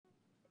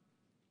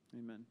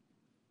Amen.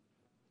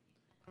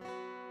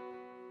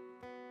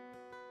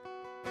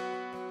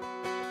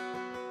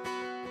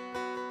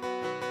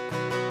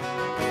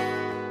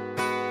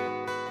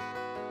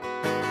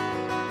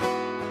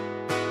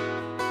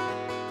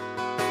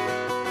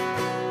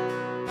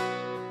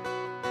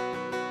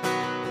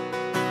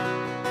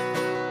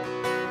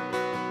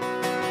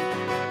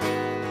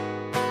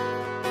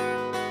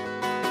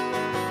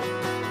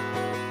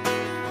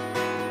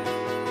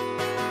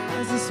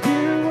 As the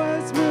Spirit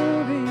was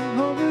moving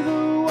over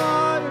the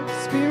water,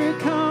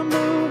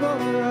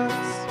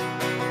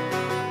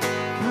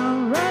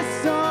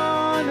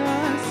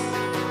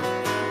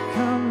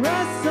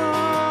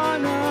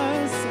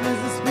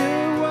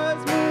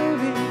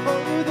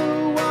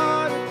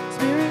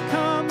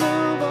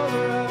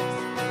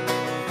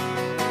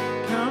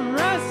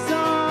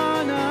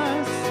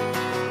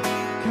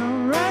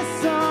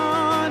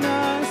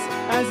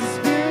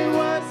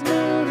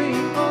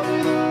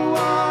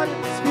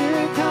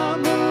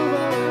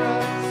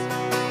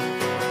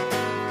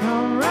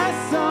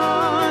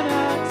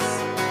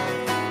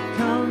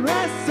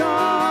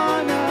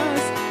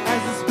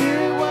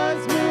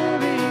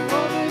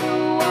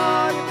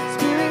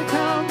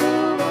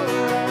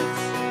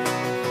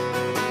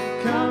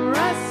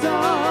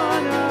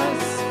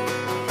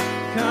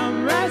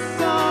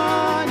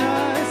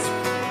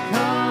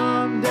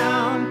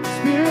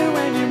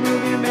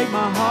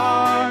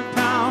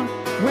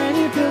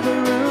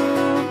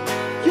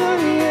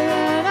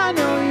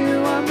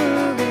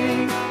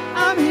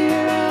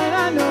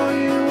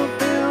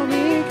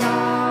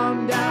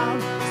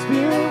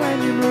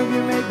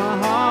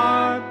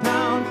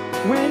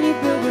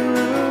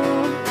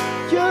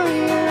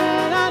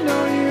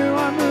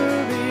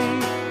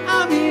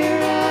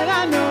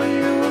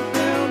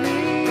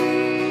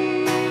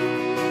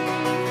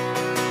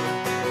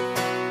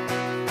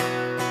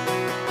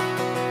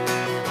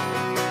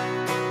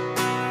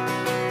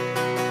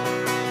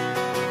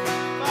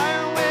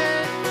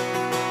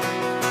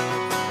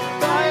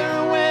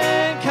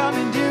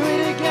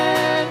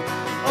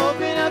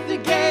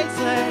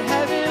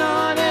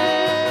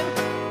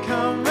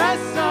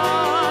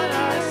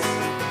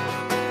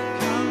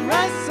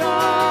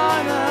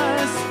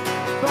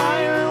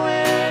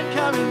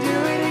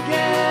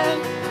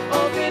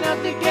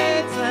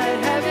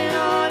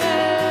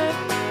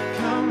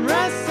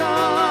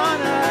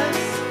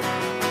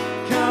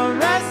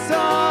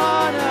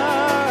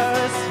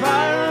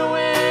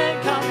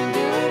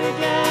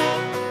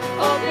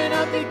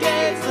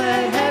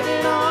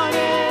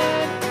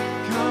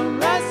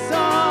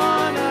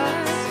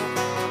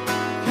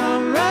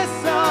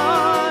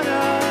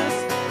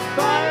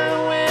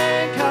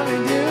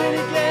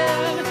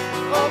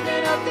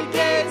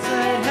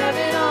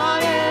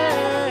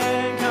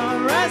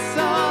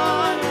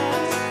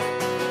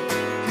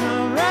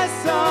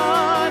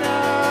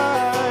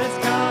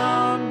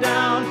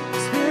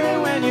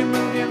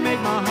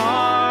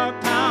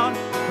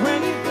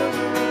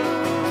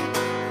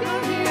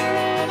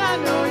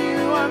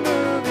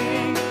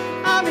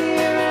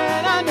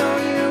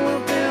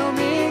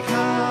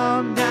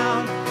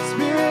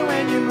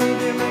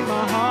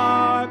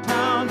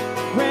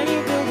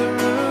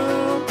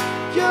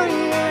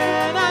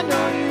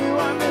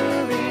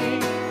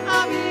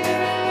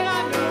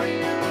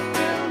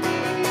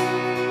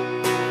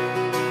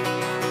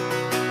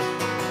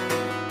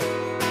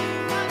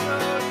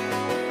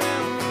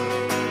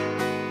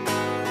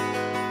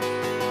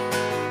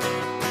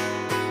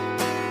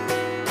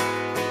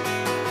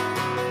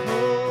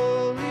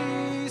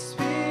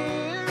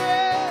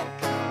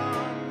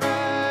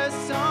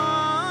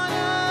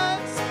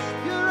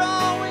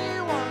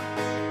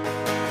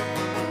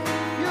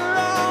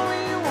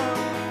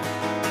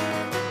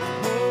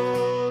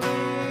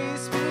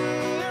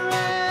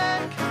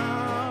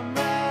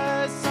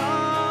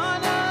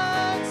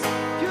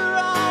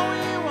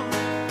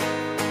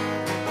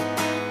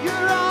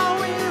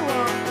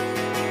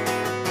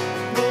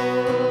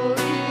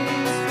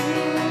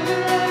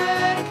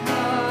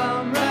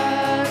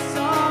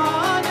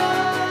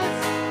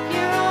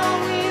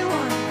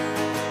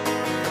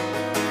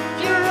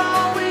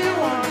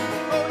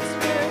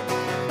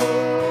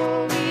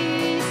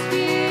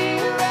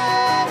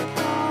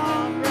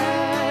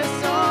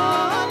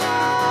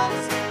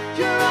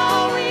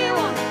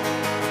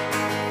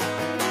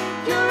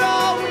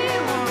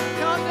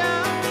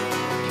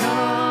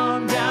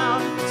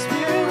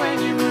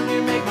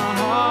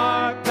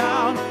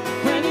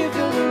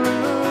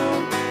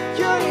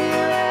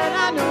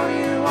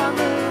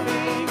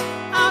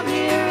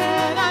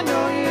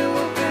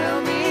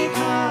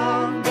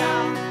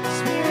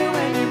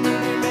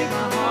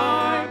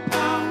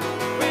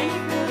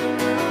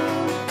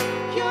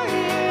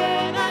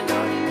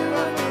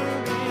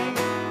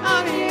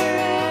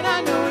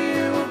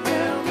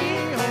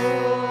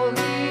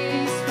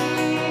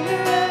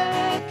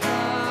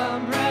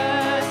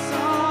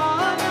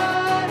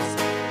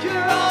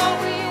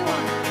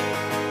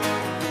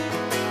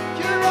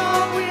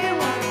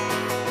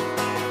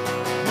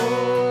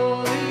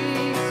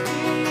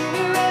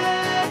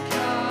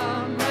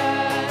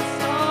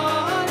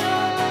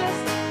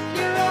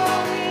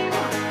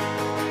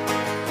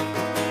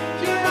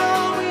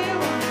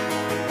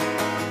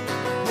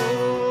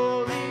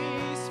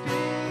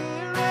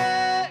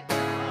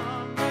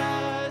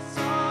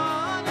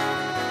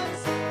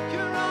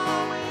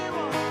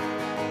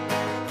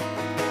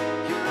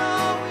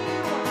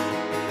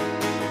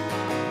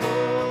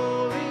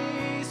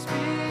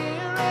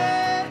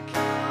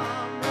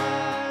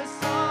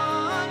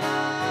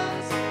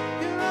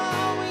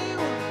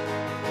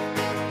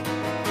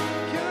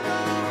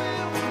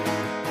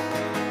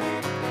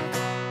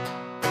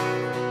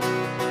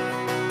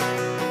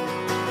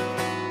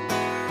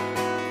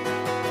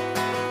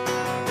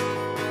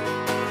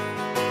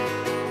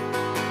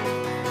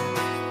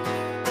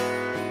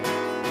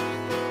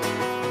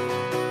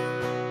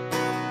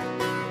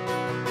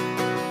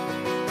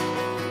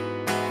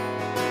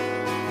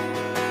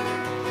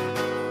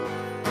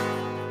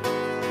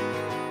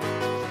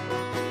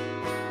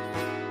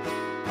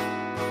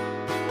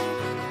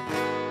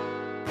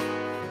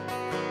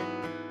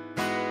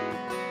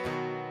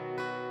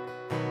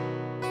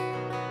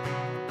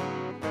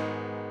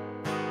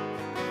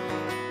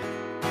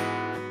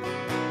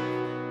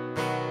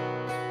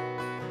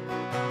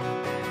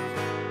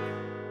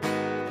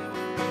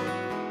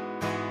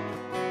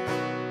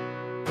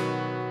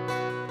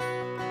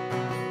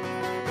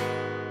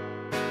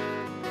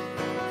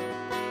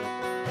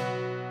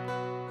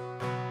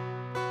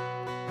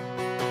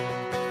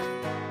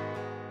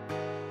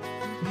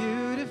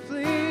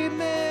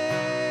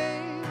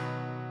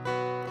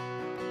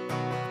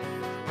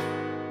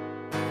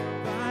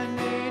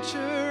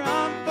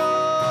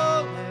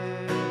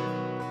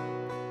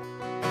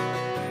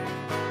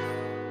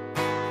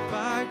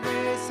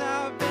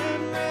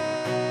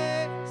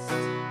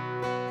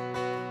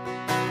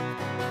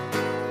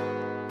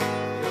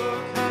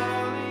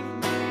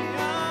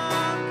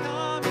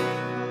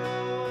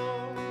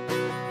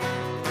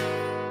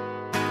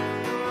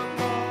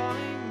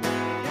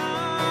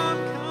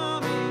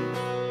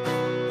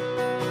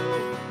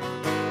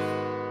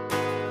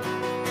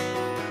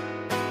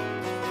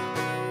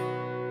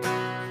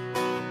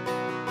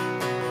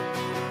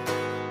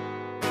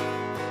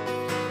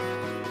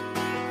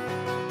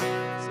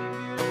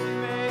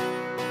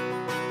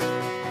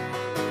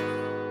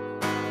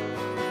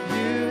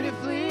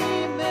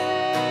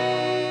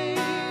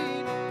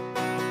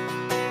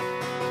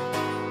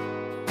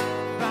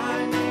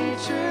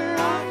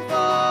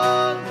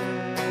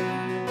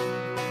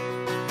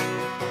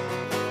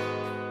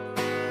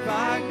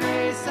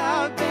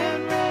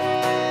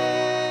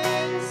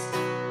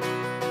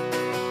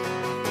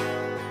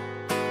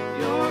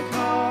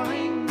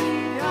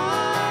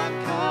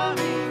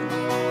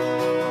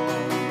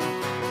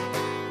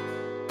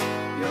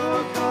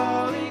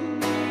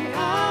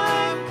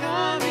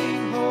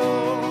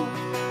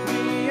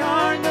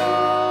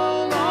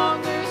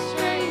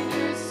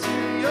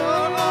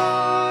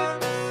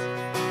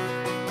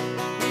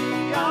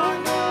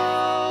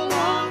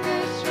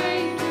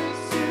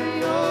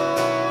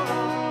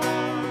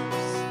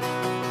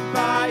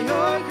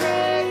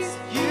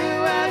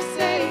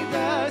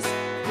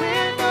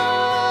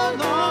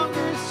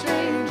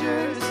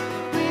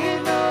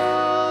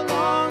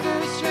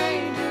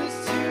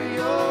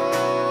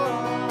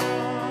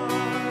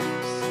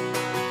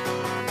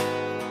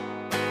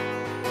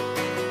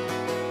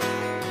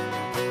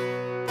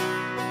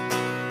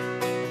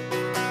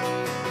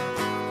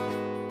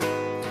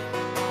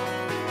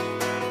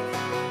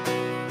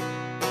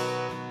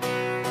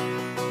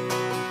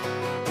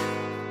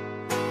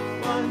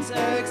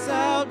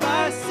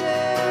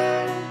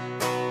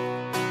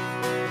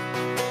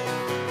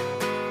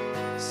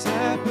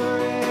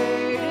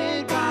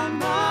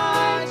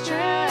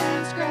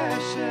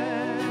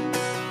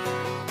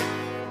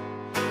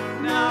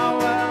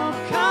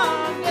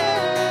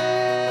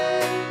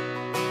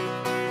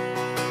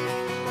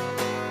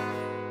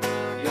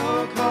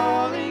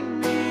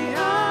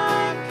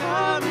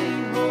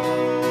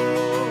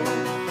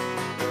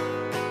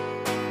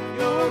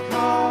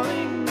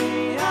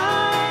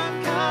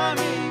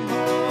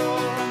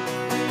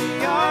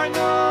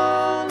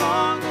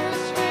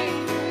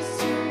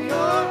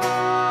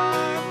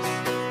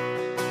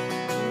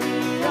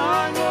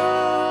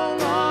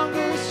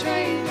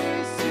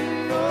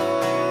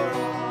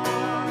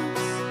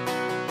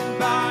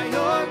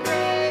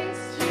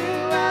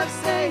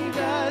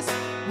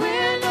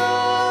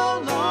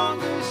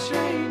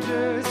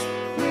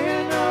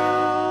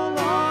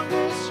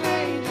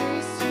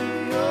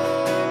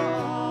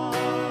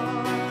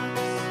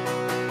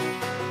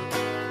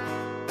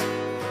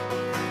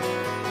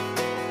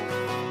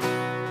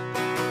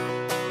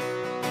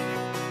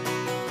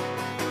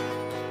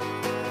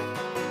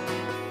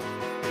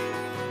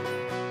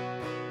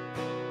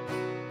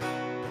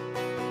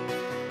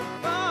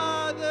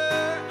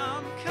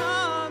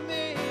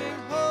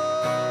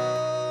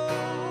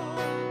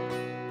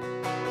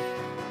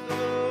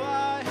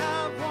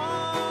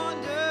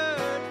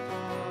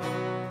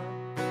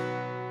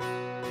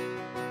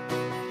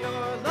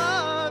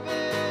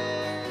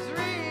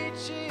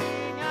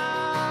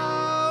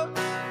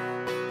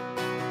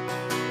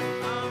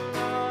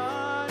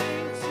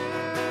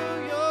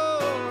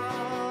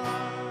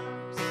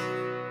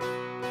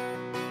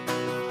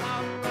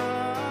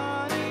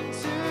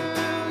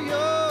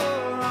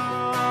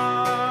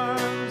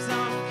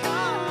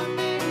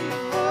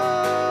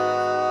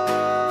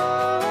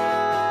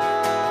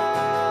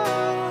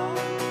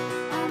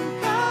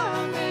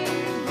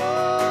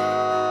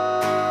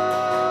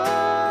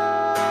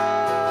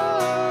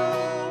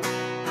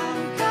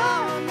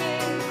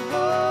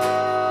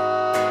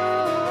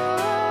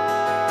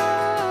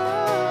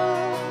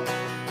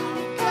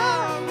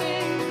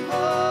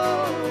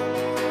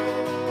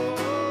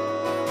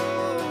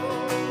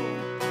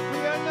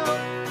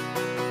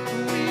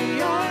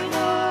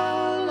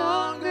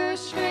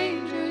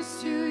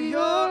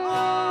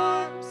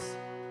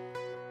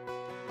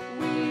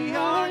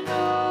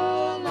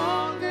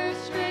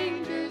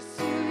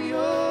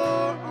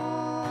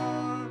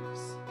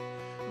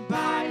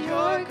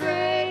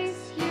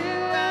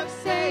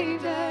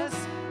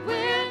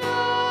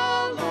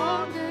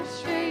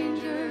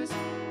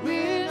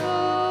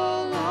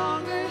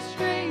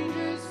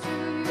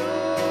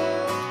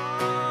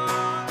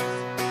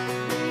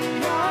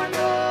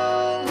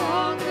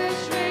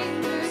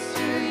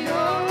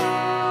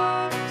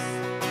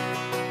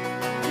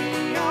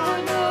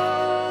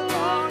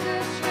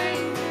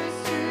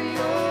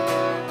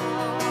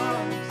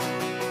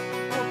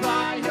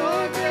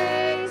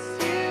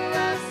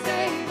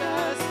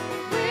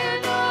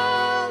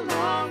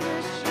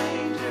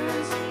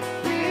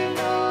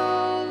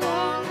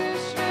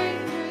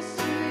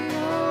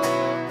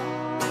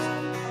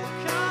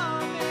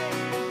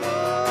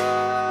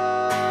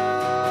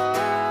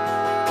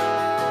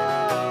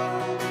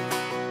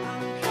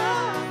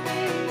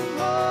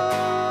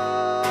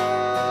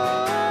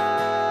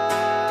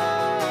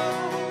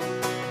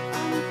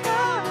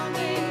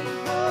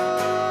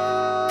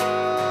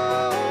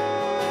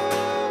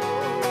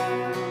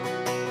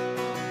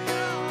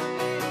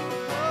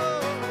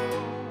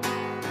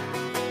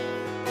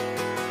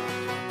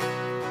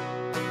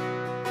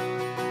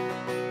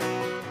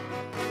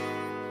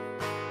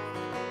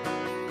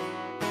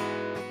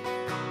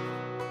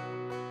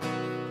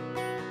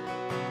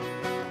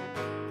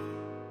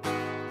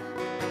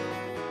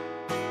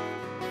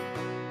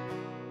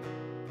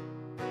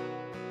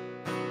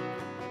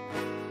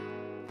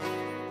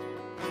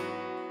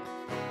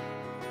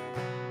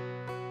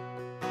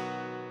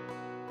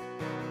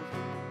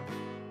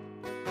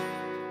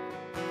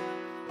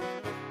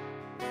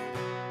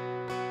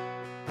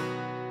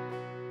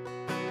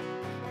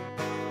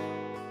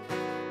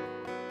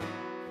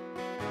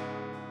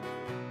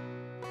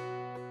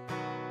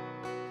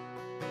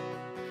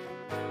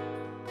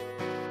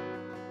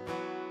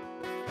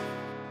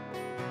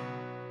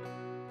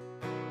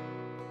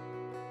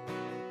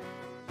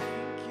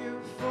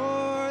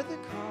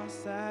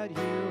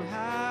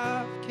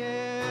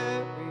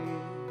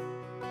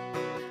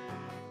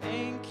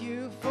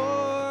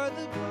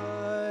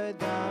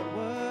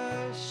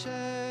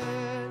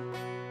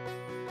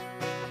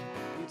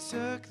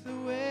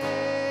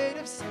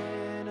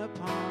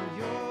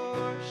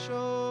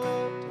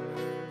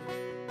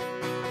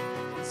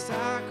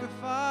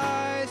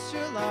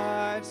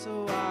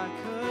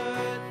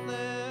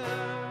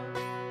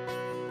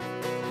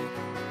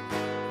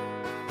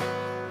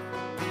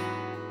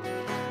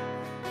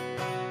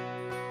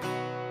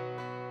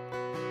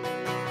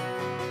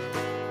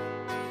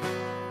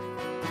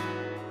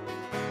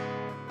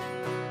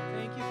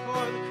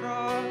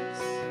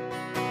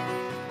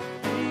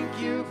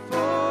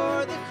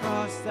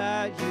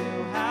 that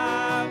you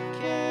have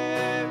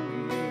carried.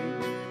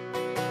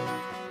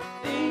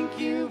 Thank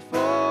you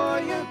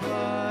for your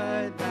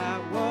blood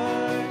that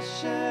was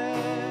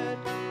shed.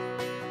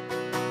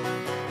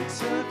 It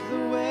took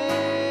the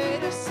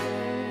weight of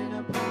sin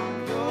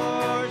upon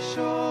your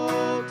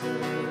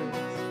shoulders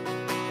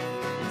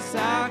and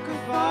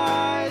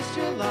sacrificed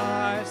your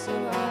life so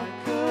I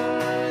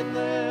could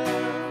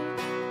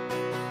live.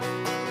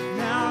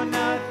 Now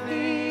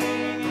nothing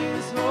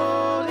is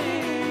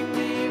holding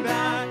me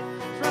back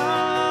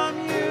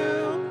from you.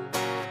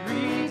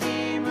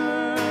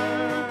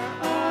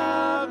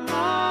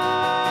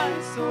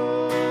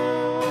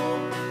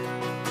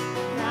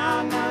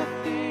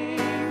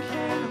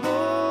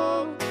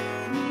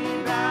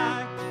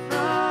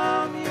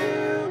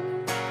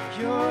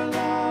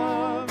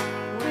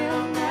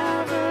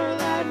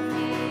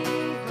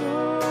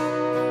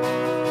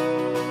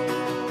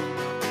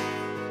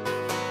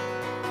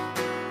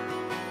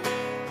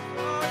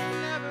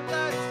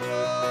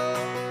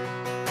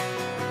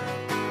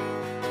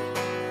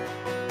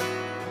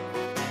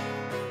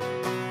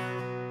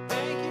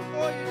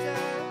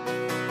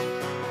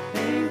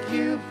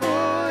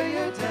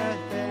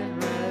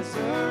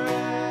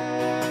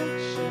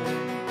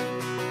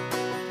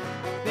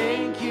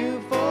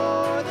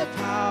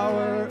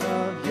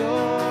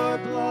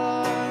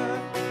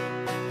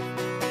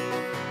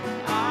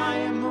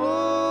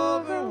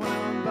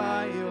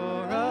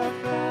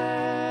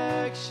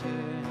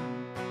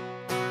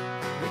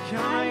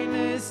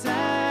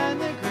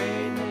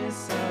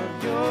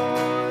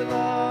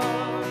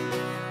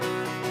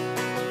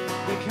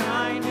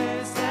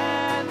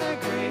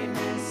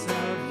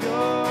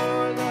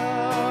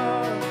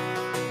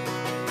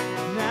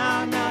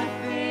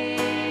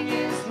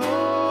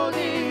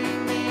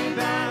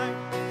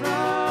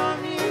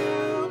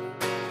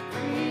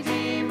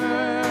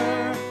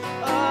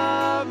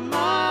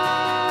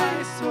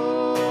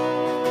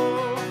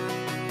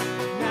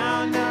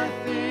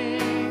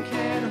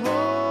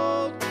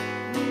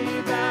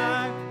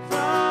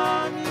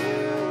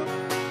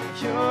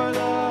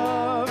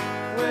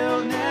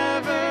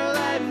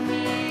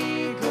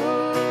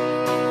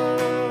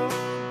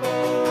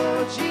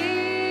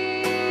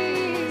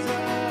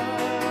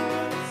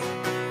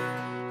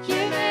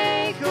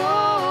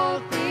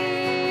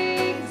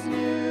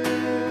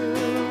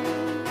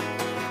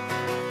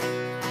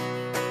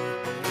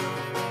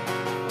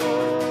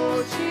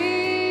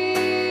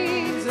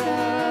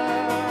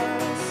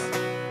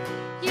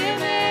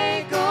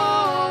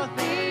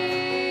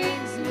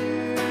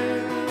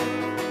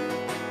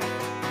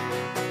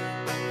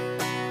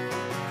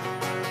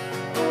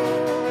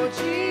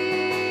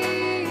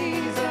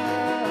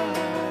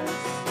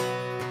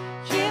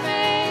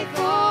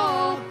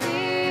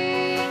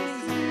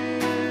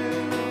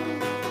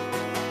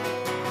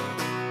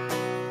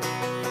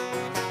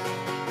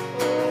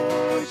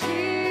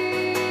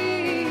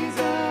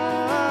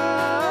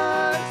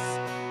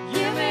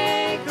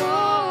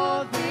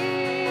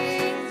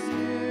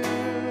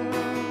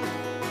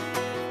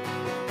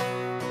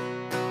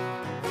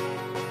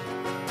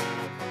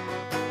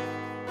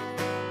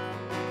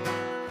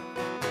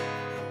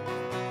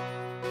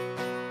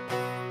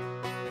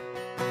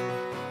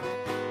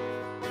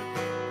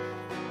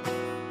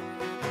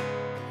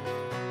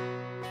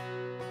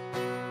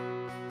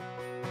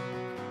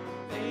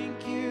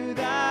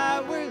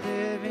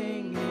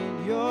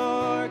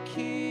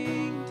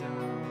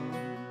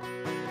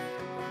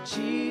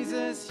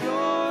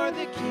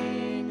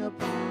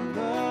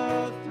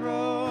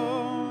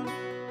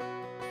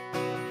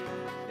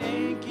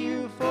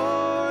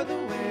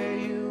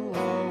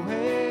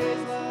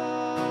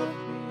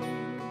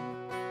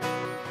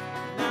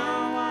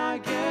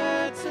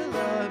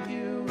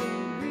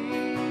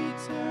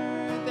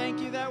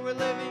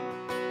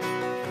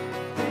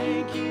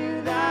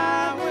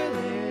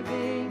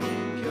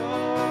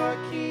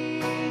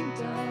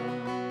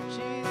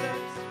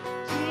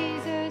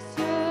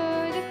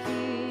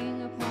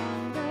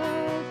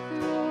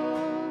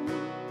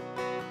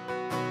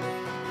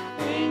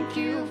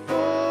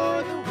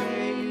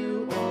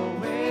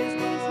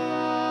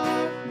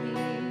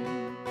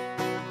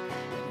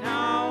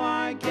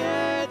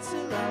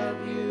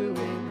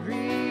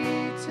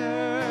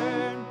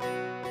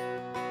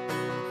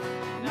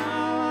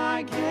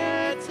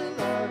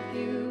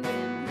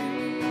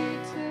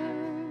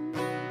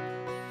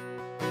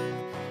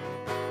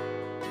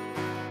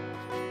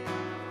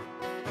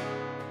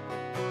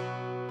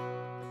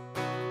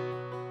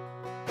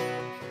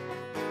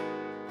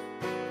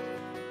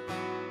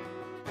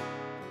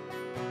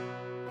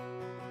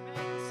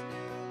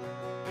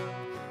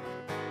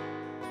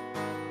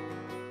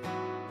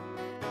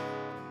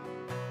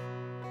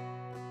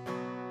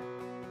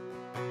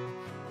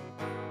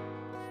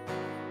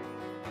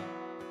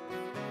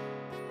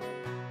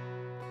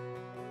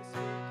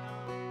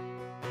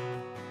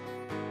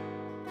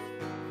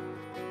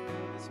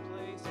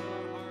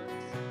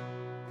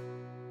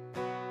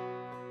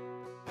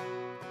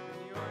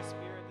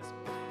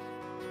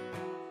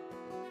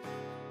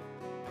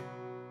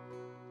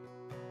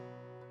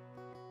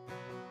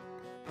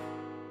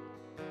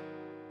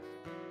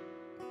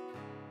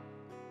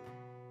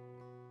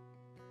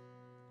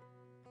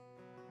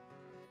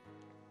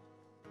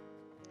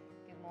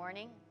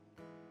 morning.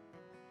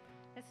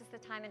 This is the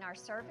time in our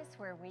service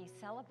where we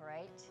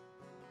celebrate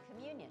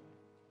communion.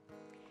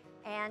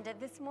 And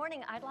this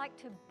morning, I'd like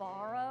to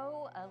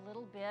borrow a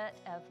little bit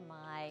of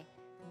my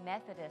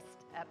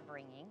Methodist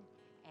upbringing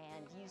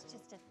and use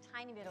just a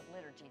tiny bit of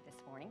liturgy this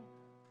morning.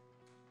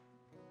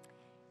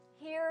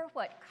 Hear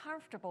what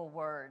comfortable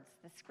words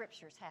the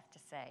scriptures have to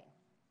say.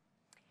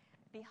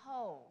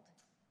 Behold,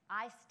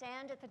 I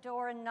stand at the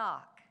door and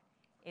knock.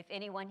 If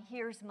anyone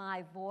hears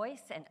my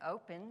voice and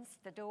opens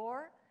the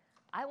door,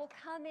 I will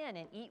come in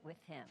and eat with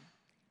him,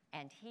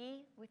 and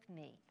he with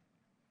me.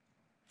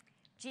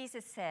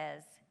 Jesus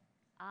says,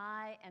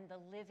 I am the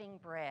living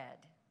bread,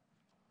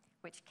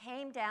 which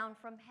came down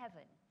from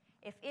heaven.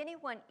 If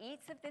anyone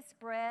eats of this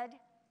bread,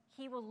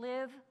 he will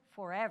live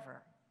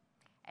forever.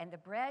 And the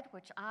bread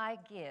which I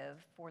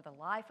give for the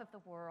life of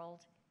the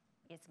world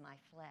is my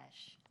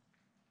flesh.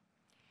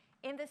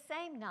 In the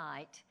same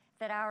night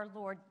that our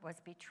Lord was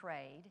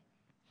betrayed,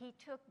 he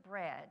took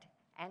bread,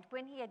 and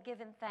when he had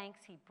given thanks,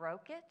 he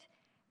broke it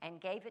and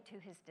gave it to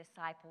his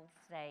disciples,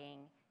 saying,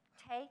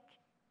 Take,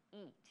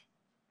 eat.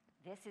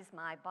 This is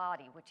my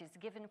body, which is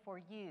given for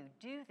you.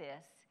 Do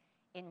this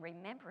in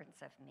remembrance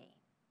of me.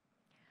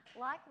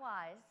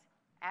 Likewise,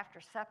 after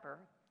supper,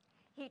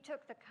 he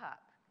took the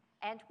cup,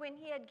 and when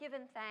he had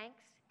given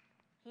thanks,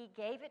 he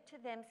gave it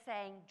to them,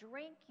 saying,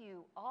 Drink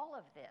you all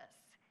of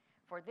this,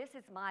 for this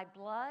is my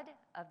blood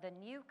of the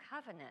new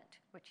covenant,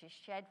 which is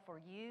shed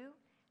for you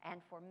and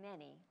for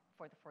many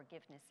for the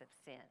forgiveness of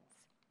sins.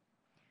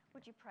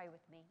 Would you pray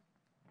with me?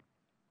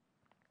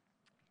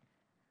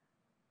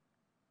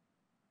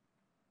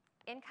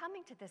 In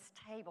coming to this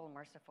table,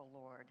 merciful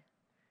Lord,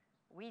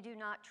 we do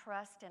not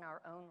trust in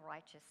our own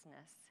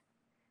righteousness,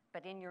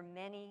 but in your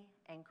many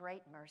and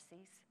great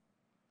mercies.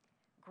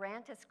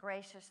 Grant us,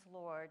 gracious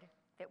Lord,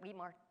 that we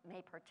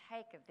may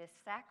partake of this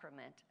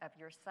sacrament of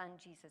your Son,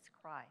 Jesus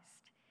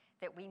Christ,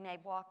 that we may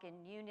walk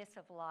in newness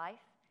of life,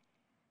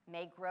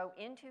 may grow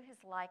into his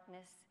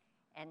likeness,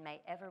 and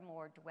may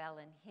evermore dwell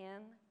in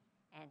him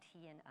and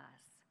he in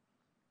us.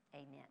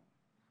 Amen.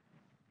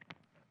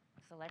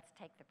 So let's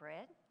take the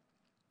bread.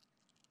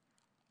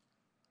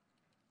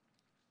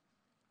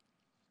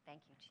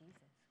 Thank you,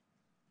 Jesus.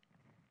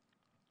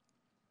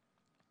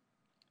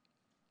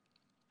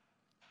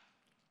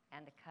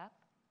 And the cup.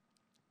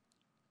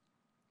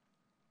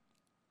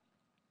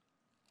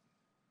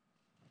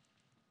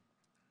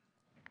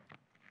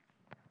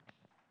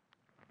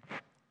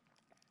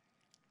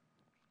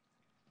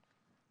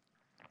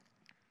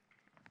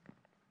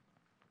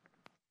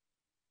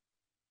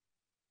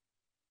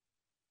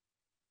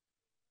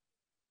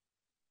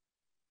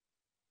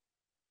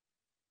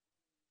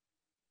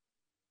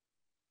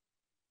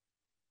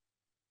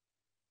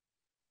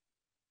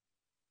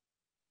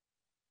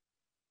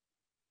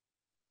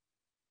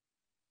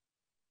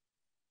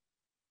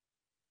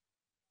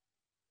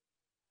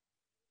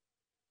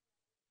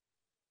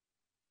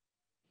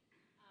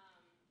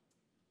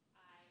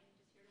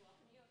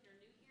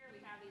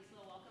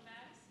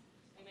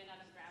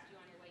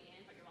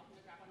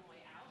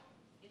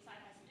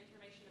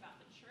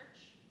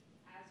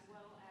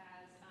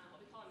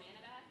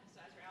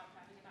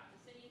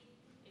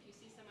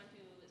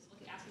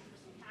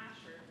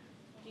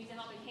 Needs a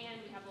helping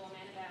hand, we have a little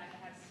manna bag that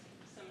has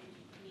some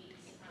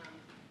needs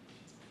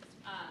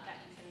that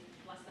you can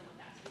bless them with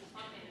that. So we just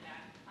want a manna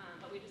bag,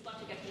 but we just love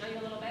to get to know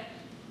you a little bit.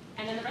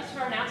 And then the rest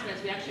of our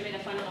announcements, we actually made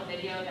a fun little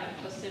video that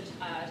we posted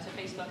to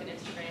Facebook and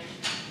Instagram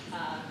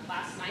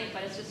last night,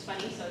 but it's just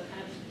funny, so it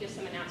kind of gives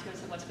some announcements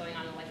of what's going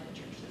on in the life of the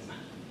church this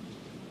month.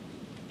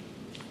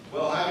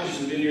 Well, hi,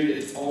 Mission Vineyard.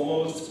 It's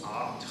almost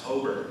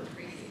October.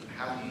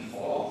 Happy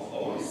fall,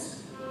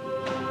 almost.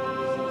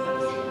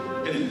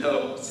 And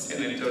no,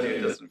 San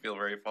Antonio doesn't feel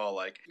very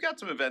fall-like. We've got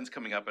some events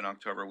coming up in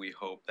October we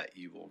hope that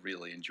you will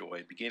really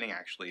enjoy, beginning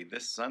actually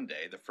this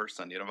Sunday, the first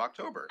Sunday of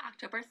October.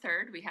 October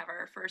 3rd, we have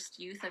our first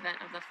youth event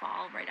of the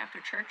fall right after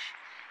church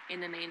in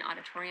the main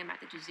auditorium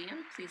at the Museum.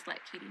 Please let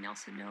Katie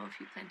Nelson know if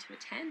you plan to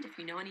attend, if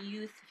you know any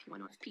youth, if you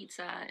want to have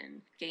pizza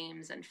and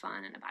games and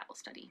fun and a Bible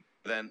study.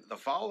 Then the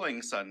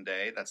following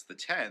Sunday, that's the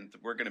 10th,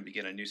 we're going to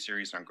begin a new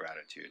series on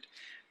gratitude.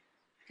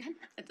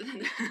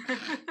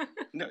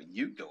 No,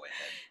 you go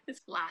ahead.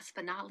 It's last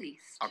but not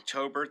least.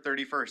 October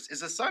 31st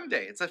is a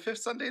Sunday. It's the fifth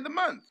Sunday of the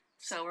month.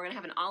 So we're going to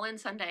have an all-in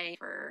Sunday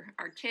for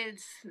our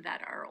kids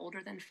that are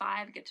older than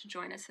 5, get to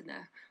join us in the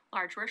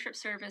large worship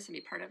service and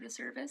be part of the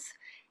service.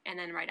 And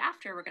then right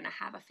after, we're going to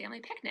have a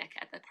family picnic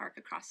at the park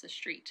across the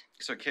street.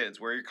 So kids,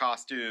 wear your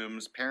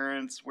costumes.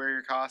 Parents, wear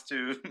your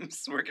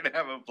costumes. We're going to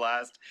have a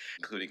blast,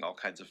 including all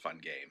kinds of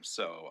fun games.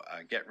 So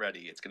get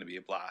ready. It's going to be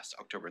a blast,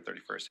 October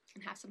 31st.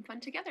 And have some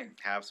fun together.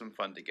 Have some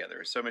fun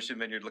together. So Mission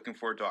Vineyard, looking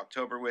forward to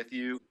October with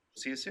you.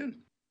 See you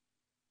soon.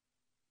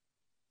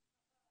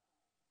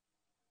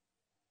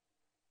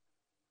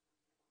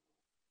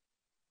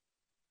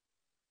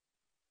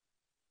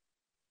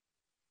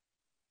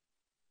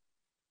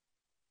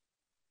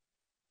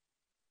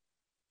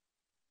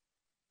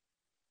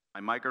 My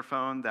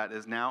microphone that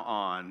is now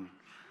on.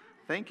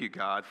 Thank you,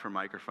 God, for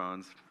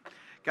microphones.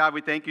 God,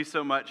 we thank you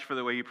so much for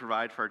the way you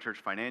provide for our church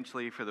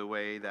financially, for the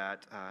way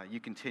that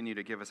you continue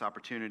to give us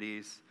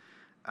opportunities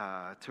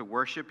to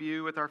worship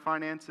you with our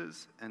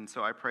finances. And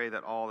so I pray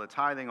that all the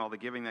tithing, all the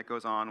giving that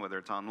goes on, whether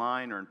it's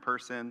online or in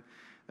person,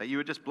 that you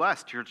would just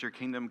bless towards your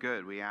kingdom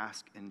good. We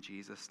ask in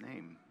Jesus'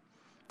 name.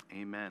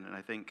 Amen. And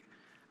I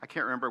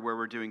can't remember where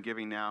we're doing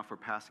giving now, if we're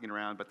passing it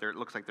around, but it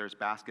looks like there's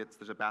baskets.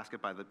 There's a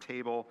basket by the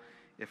table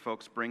if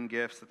folks bring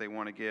gifts that they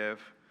want to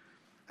give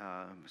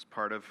as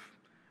part of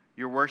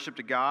your worship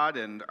to God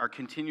and our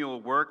continual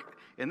work.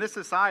 In this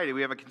society,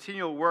 we have a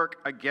continual work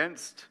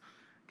against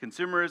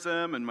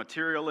consumerism and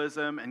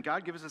materialism, and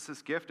God gives us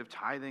this gift of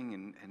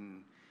tithing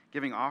and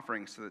giving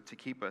offerings so that to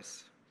keep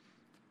us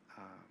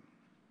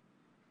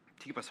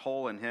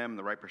whole in Him,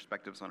 the right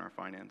perspectives on our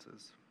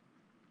finances.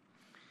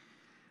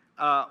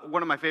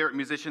 One of my favorite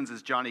musicians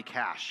is Johnny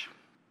Cash.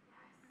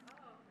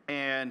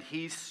 And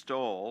he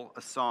stole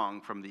a song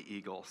from the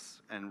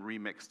Eagles and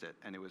remixed it,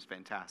 and it was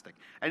fantastic.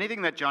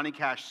 Anything that Johnny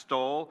Cash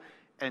stole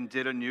and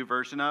did a new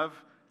version of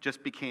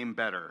just became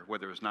better,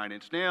 whether it was Nine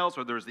Inch Nails,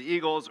 whether it was the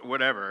Eagles, or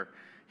whatever.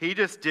 He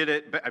just did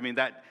it. I mean,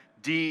 that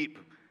deep,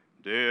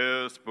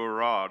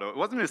 desperado. It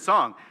wasn't his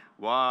song.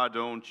 Why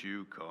don't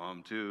you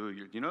come to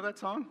your... You know that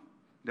song?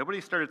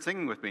 Nobody started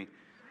singing with me.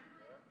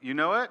 You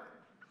know it?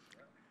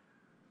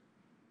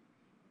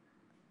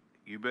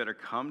 You better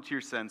come to your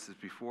senses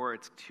before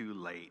it's too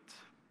late.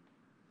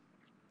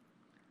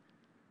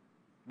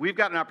 We've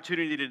got an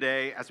opportunity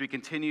today as we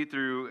continue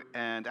through,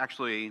 and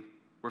actually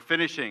we're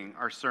finishing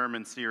our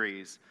sermon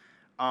series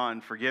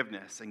on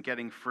forgiveness and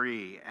getting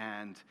free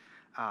and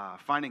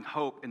finding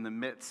hope in the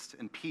midst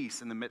and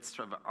peace in the midst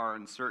of our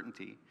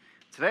uncertainty.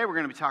 Today we're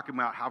going to be talking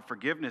about how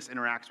forgiveness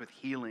interacts with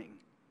healing.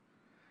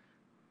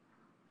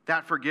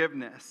 That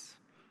forgiveness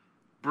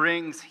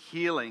brings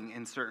healing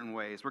in certain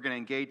ways. We're going to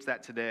engage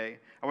that today.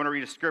 I want to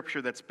read a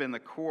scripture that's been the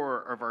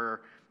core of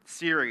our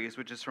series,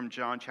 which is from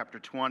John chapter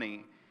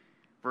 20,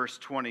 verse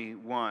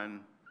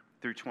 21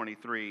 through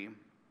 23.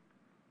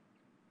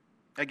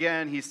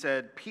 Again, he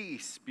said,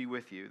 "Peace be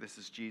with you." This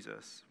is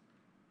Jesus.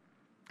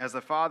 "As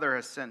the Father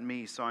has sent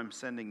me, so I'm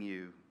sending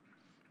you."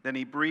 Then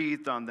he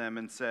breathed on them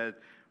and said,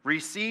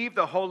 "Receive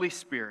the Holy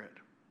Spirit.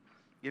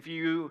 If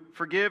you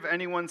forgive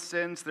anyone's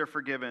sins, they're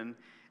forgiven.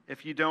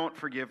 If you don't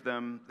forgive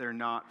them, they're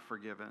not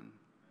forgiven."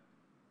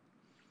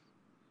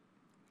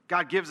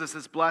 God gives us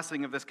this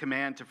blessing of this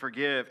command to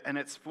forgive, and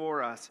it's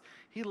for us.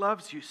 He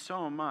loves you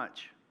so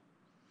much.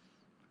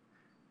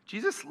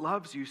 Jesus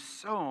loves you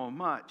so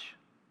much.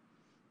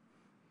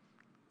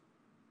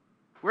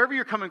 Wherever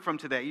you're coming from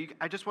today,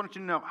 I just want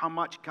you to know how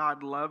much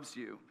God loves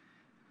you.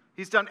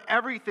 He's done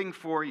everything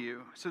for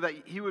you so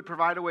that He would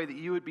provide a way that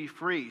you would be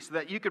free, so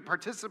that you could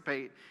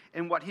participate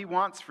in what He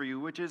wants for you,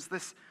 which is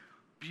this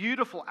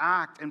beautiful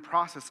act and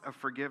process of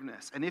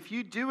forgiveness. And if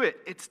you do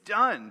it, it's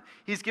done.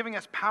 He's giving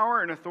us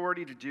power and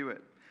authority to do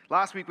it.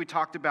 Last week we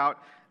talked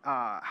about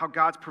how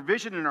God's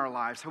provision in our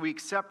lives, how we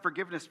accept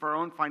forgiveness for our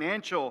own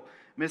financial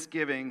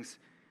misgivings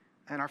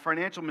and our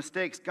financial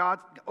mistakes. God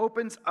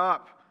opens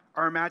up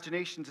our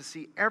imagination to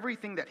see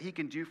everything that He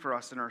can do for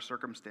us in our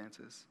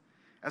circumstances.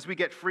 As we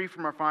get free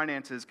from our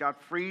finances, God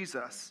frees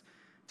us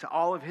to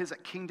all of His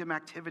kingdom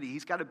activity.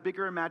 He's got a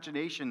bigger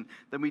imagination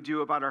than we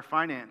do about our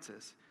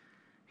finances.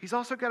 He's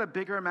also got a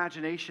bigger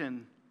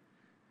imagination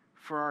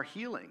for our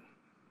healing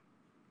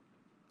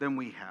than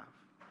we have.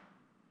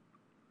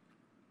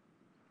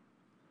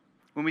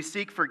 When we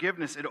seek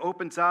forgiveness, it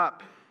opens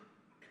us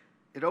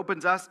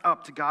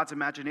up to God's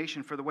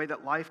imagination for the way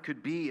that life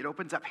could be. It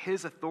opens up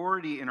His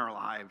authority in our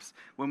lives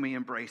when we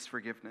embrace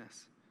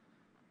forgiveness.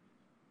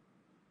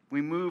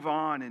 We move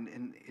on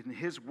in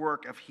His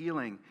work of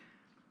healing.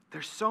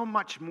 There's so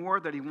much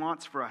more that He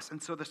wants for us.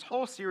 And so this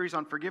whole series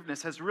on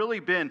forgiveness has really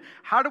been,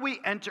 how do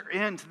we enter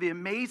into the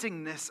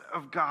amazingness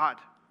of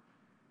God?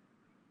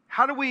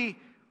 How do we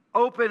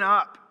open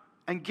up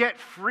and get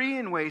free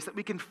in ways that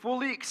we can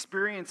fully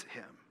experience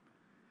Him?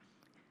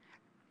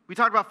 We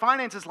talked about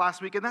finances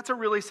last week, and that's a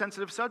really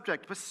sensitive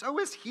subject, but so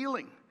is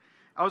healing.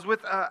 I was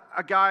with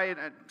a guy, and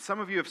some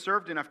of you have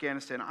served in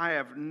Afghanistan. I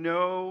have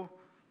no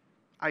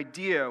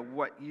idea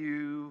what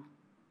you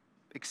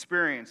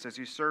experienced as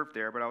you served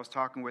there, but I was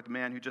talking with a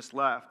man who just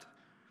left,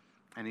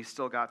 and he's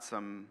still got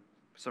some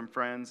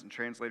friends and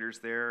translators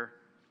there.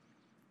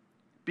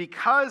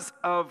 Because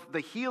of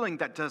the healing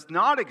that does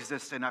not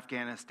exist in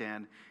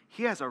Afghanistan,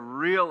 he has a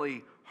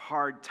really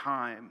hard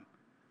time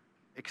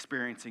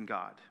experiencing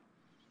God.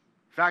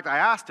 In fact, I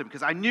asked him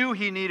because I knew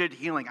he needed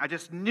healing. I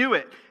just knew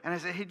it. And I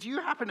said, "Hey, do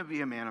you happen to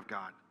be a man of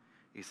God?"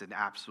 He said,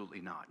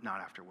 "Absolutely not. Not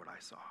after what I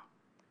saw."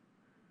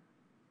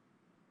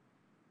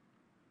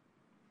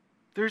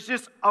 There's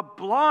just a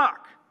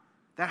block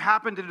that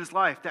happened in his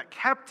life that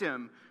kept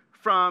him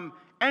from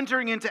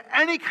entering into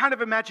any kind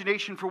of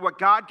imagination for what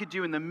God could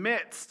do in the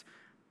midst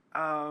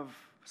of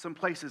some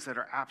places that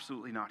are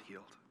absolutely not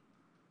healed.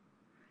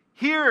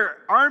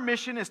 Here, our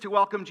mission is to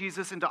welcome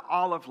Jesus into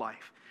all of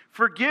life.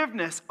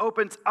 Forgiveness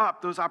opens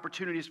up those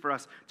opportunities for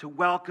us to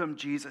welcome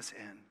Jesus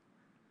in.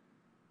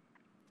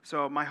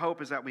 So my hope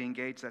is that we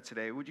engage that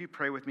today. Would you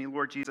pray with me?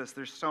 Lord Jesus,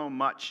 there's so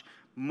much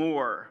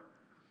more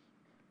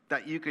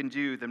that you can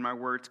do than my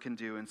words can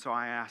do. And so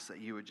I ask that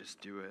you would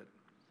just do it.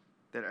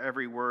 That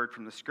every word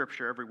from the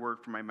scripture, every word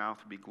from my mouth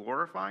would be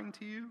glorifying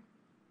to you.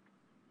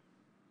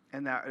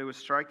 And that it would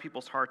strike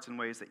people's hearts in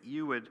ways that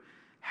you would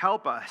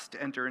help us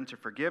to enter into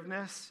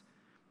forgiveness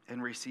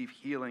and receive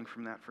healing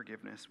from that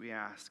forgiveness, we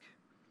ask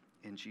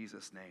in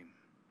Jesus' name.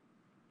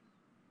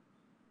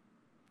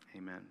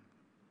 Amen.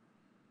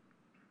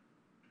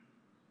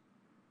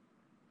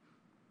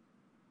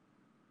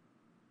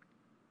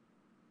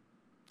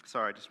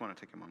 Sorry, I just want to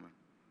take a moment.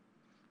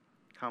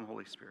 Come,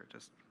 Holy Spirit,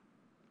 just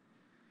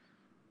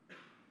in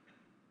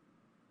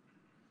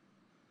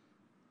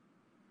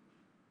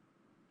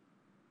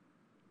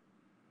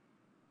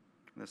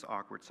this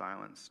awkward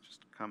silence,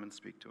 just come and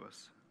speak to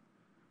us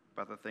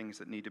about the things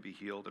that need to be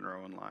healed in our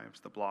own lives,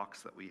 the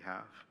blocks that we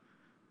have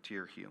to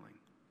your healing,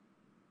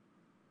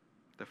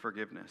 the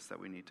forgiveness that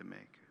we need to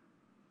make,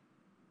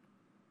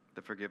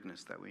 the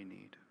forgiveness that we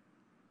need.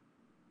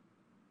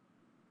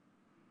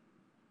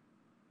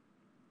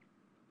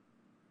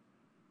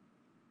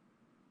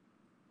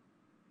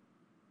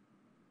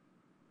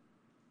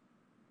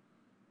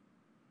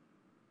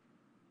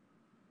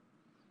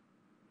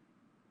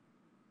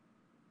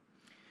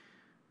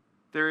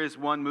 There is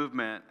one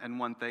movement and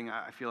one thing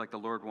I feel like the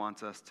Lord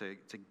wants us to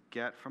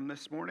get from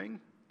this morning.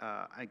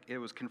 It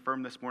was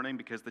confirmed this morning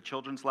because the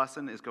children's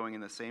lesson is going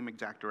in the same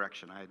exact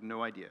direction. I had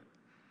no idea.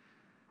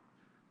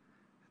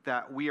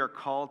 That we are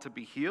called to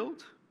be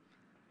healed,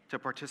 to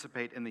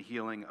participate in the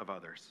healing of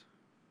others.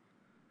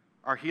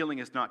 Our healing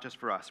is not just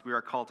for us. We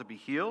are called to be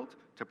healed,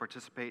 to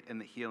participate in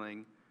the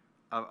healing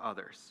of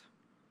others.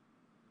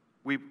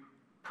 We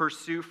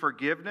pursue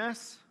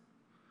forgiveness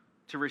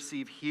to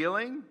receive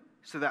healing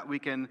so that we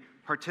can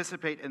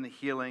participate in the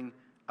healing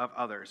of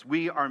others.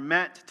 We are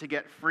meant to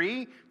get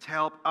free to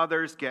help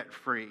others get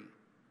free.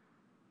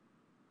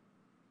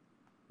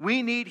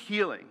 We need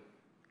healing.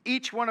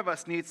 Each one of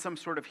us needs some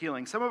sort of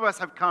healing. Some of us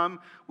have come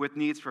with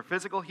needs for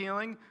physical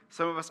healing,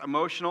 some of us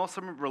emotional,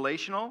 some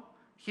relational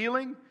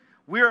healing.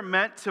 We are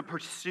meant to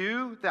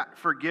pursue that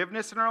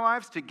forgiveness in our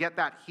lives, to get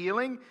that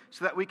healing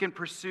so that we can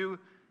pursue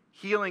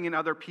healing in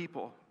other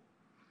people.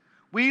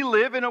 We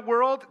live in a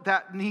world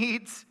that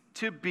needs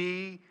to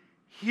be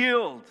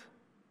healed.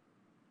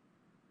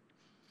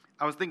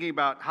 I was thinking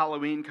about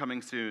Halloween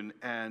coming soon,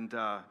 and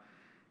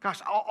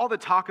all the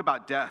talk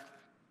about death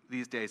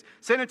these days.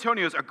 San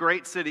Antonio is a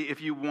great city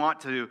if you want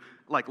to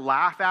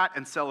laugh at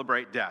and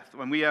celebrate death.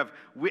 When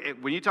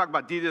you talk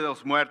about Dia de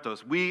los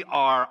Muertos, we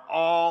are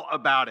all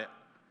about it.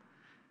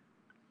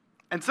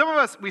 And some of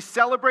us, we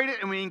celebrate it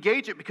and we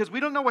engage it because we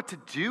don't know what to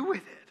do with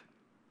it.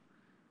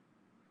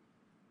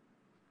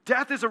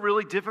 Death is a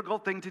really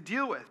difficult thing to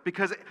deal with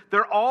because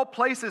they're all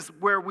places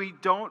where we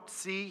don't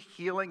see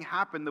healing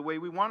happen the way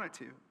we want it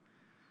to.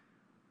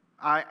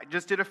 I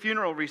just did a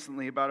funeral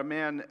recently about a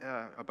man.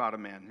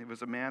 It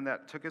was a man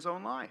that took his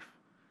own life.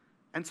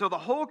 And so the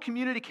whole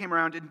community came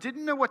around and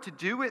didn't know what to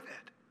do with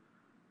it.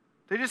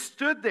 They just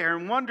stood there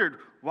and wondered,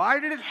 why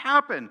did it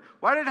happen?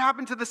 Why did it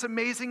happen to this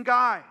amazing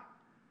guy?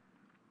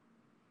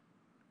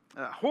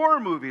 Horror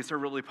movies are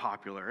really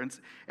popular. And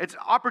it's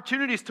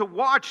opportunities to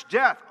watch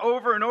death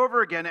over and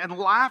over again and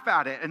laugh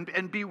at it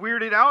and be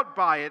weirded out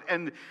by it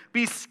and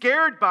be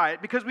scared by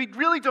it because we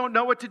really don't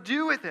know what to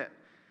do with it.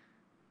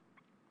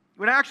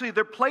 When actually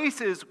there are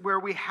places where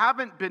we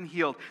haven't been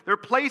healed. There are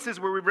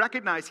places where we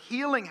recognize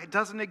healing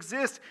doesn't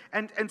exist.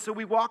 And so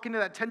we walk into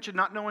that tension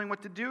not knowing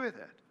what to do with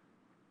it.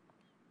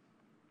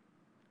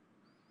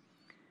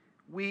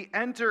 We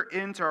enter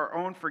into our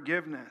own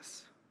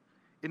forgiveness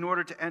in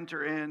order to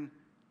enter into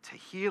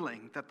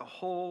healing that the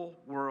whole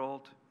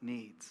world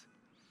needs.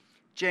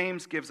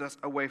 James gives us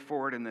a way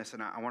forward in this,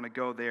 and I want to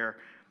go there.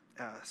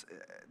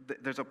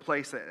 There's a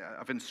place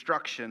of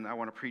instruction I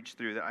want to preach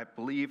through that I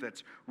believe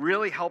that's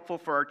really helpful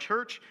for our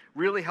church,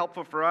 really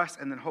helpful for us,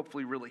 and then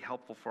hopefully really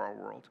helpful for our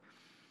world.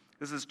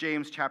 This is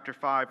James chapter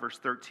 5, verse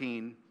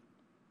 13.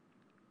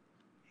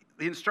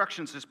 The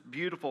instruction is just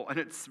beautiful, and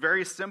it's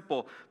very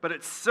simple, but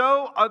it's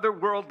so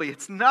otherworldly.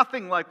 It's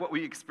nothing like what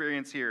we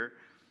experience here.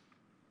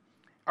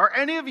 Are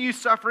any of you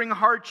suffering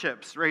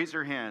hardships? Raise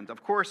your hand.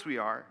 Of course we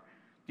are.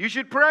 You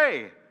should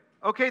pray.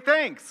 Okay,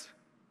 thanks.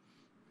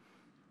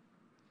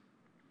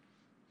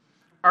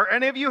 Are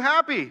any of you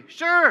happy?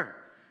 Sure.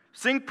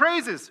 Sing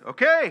praises.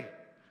 Okay.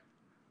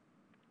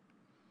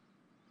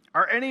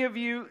 Are any of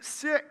you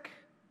sick?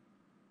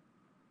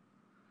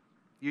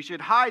 You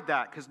should hide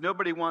that because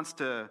nobody wants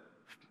to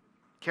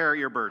carry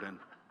your burden.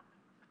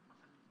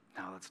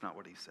 No, that's not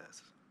what he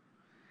says.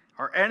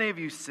 Are any of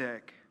you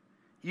sick?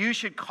 You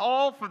should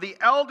call for the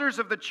elders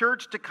of the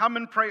church to come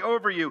and pray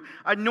over you,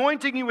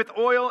 anointing you with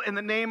oil in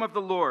the name of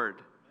the Lord.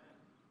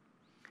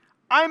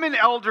 I'm an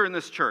elder in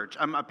this church.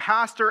 I'm a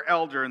pastor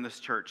elder in this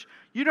church.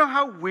 You know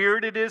how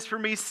weird it is for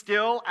me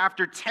still,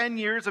 after 10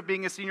 years of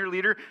being a senior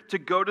leader, to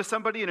go to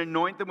somebody and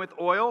anoint them with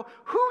oil?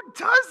 Who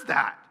does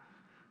that?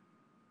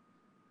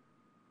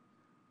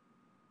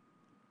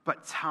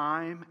 But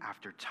time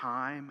after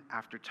time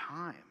after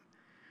time,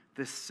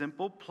 this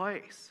simple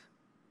place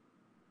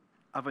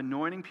of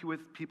anointing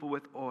people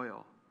with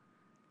oil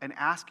and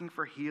asking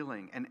for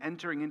healing and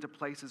entering into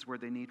places where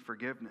they need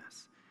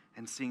forgiveness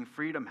and seeing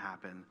freedom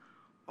happen.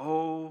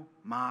 Oh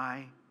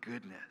my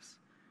goodness.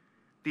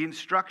 The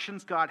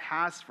instructions God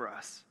has for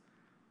us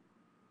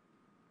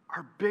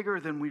are bigger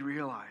than we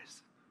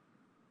realize.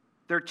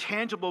 They're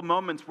tangible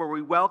moments where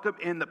we welcome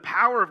in the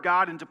power of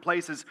God into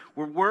places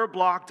where we're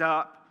blocked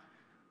up,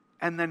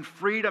 and then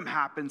freedom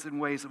happens in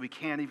ways that we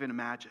can't even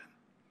imagine.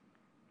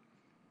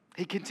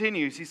 He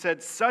continues, he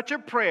said, such a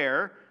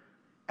prayer,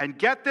 and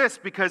get this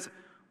because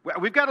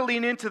we've got to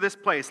lean into this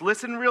place.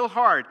 Listen real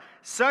hard.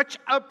 Such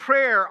a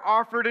prayer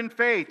offered in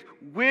faith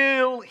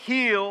will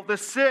heal the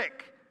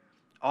sick.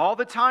 All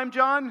the time,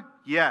 John?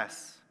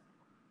 Yes.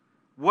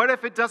 What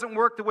if it doesn't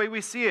work the way we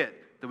see it?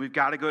 Then we've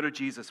got to go to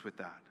Jesus with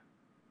that.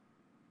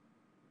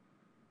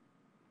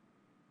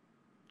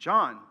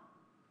 John,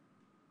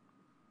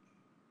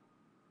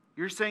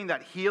 you're saying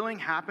that healing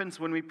happens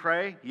when we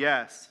pray?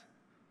 Yes.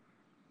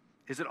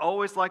 Is it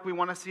always like we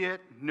want to see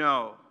it?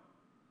 No.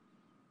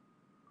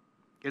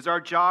 Is our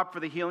job for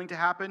the healing to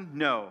happen?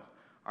 No.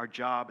 Our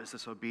job is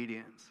this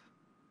obedience.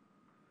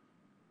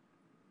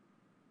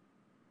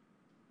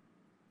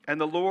 And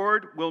the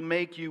Lord will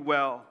make you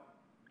well.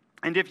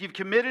 And if you've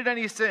committed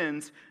any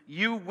sins,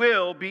 you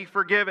will be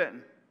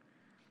forgiven.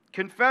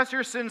 Confess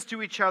your sins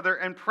to each other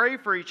and pray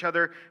for each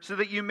other so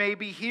that you may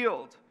be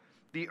healed.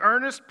 The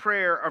earnest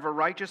prayer of a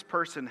righteous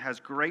person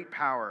has great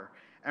power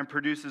and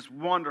produces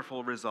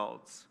wonderful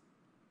results.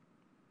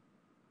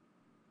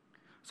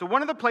 So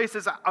one of the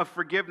places of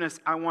forgiveness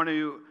I want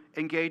to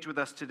engage with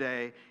us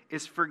today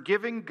is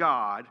forgiving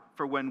God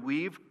for when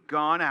we've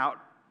gone out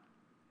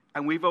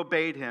and we've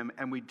obeyed him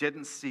and we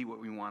didn't see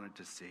what we wanted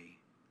to see.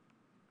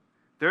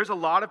 There's a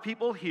lot of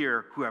people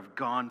here who have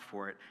gone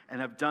for it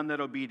and have done that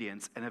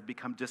obedience and have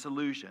become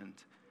disillusioned,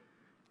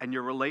 and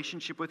your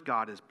relationship with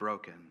God is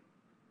broken,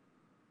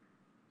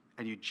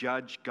 and you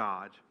judge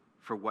God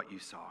for what you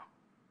saw.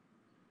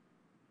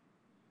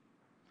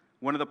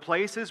 One of the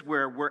places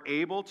where we're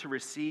able to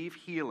receive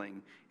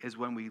healing is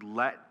when we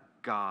let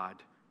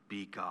God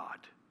be God.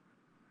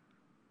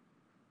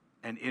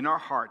 And in our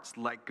hearts,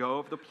 let go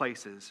of the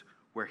places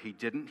where he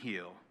didn't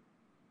heal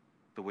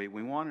the way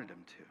we wanted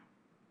him to.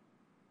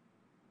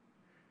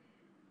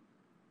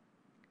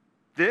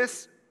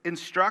 This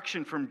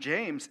instruction from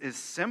James is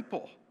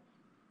simple.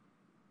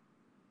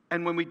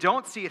 And when we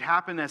don't see it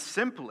happen as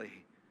simply,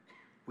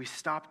 we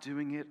stop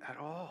doing it at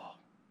all.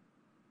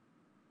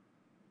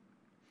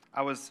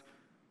 I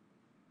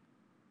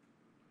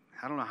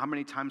don't know how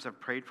many times I've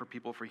prayed for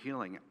people for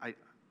healing. I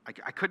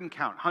couldn't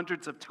count,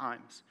 hundreds of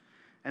times.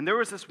 And there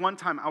was this one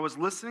time I was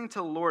listening to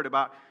the Lord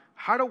about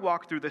how to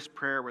walk through this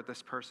prayer with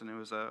this person. It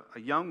was a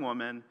young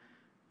woman,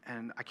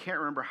 and I can't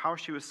remember how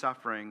she was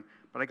suffering,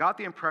 but I got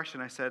the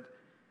impression, I said,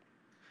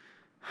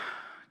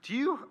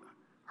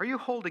 are you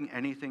holding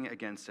anything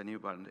against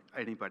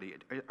anybody?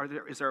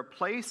 Is there a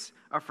place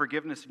of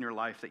forgiveness in your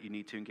life that you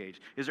need to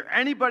engage? Is there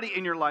anybody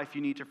in your life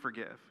you need to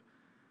forgive?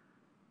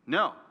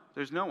 No,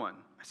 there's no one.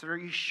 I said, are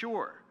you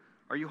sure?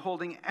 Are you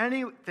holding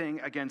anything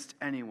against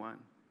anyone?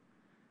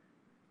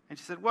 And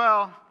she said,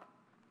 well,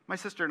 my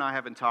sister and I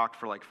haven't talked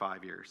for like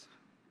 5 years.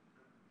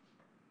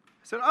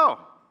 I said, oh,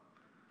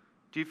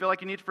 do you feel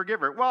like you need to forgive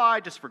her? Well, I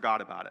just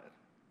forgot about it.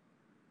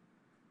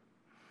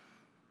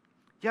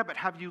 Yeah, but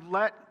have you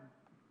let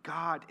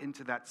God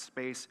into that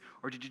space,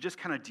 or did you just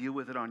kind of deal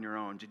with it on your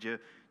own? Did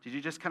you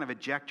just kind of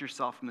eject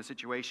yourself from the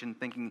situation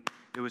thinking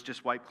it was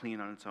just wiped clean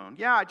on its own?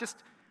 Yeah, I just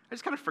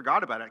kind of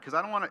forgot about it because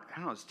I don't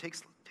know, it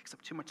takes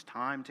up too much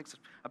time, takes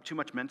up too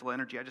much mental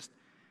energy. I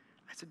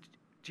said,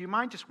 do you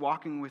mind just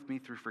walking with me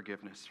through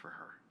forgiveness for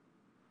her?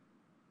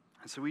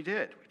 And so we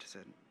did. We just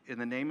said, in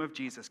the name of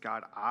Jesus,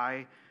 God,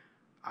 I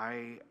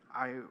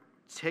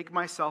take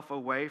myself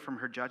away from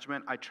her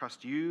judgment. I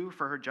trust you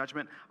for her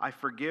judgment. I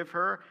forgive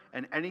her,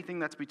 and anything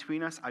that's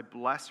between us, I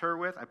bless her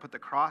with. I put the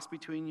cross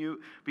between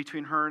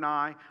her and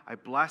I. I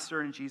bless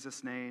her in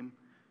Jesus' name.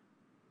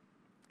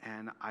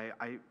 And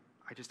I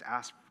just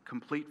ask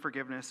complete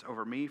forgiveness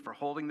over me for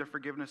holding the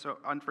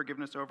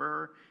unforgiveness over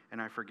her,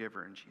 and I forgive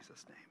her in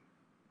Jesus' name.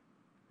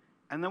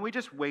 And then we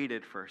just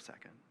waited for a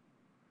second.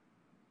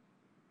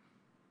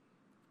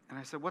 And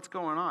I said, what's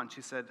going on?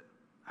 She said,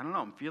 I don't know,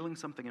 I'm feeling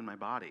something in my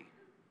body.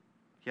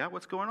 Yeah,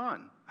 what's going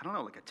on? I don't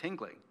know, like a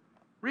tingling.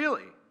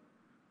 Really?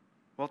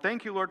 Well,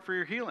 thank you, Lord, for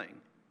your healing.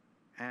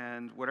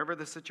 And whatever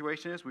the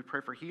situation is, we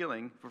pray for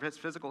healing, for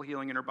physical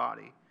healing in her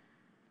body.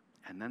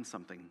 And then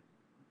something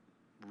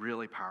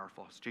really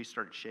powerful. She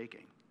started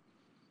shaking.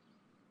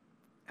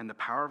 And the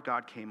power of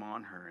God came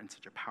on her in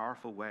such a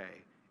powerful way.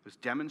 It was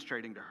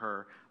demonstrating to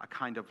her a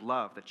kind of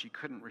love that she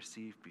couldn't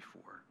receive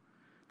before.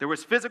 There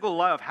was physical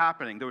love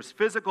happening. There was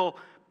physical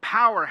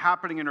power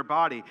happening in her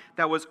body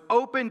that was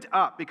opened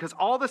up because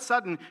all of a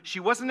sudden she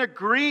wasn't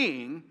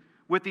agreeing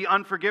with the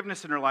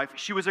unforgiveness in her life.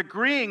 She was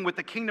agreeing with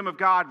the kingdom of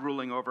God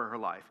ruling over her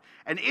life.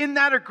 And in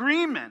that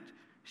agreement,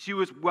 she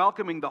was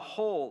welcoming the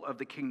whole of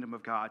the kingdom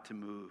of God to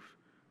move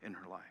in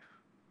her life.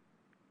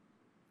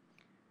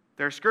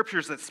 There are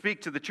scriptures that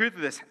speak to the truth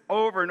of this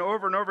over and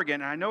over and over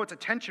again, and I know it's a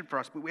tension for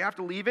us, but we have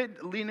to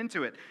lean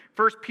into it.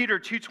 1 Peter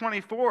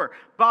 2:24,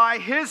 by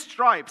his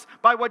stripes,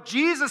 by what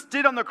Jesus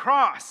did on the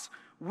cross,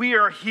 we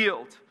are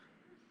healed.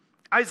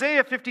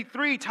 Isaiah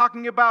 53,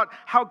 talking about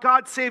how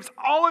God saves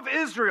all of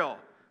Israel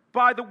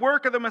by the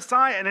work of the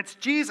Messiah, and it's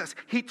Jesus.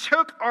 He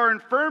took our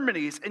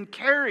infirmities and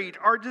carried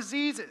our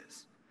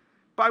diseases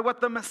by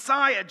what the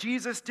Messiah,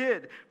 Jesus,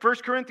 did.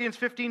 1 Corinthians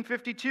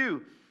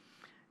 15:52,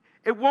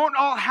 it won't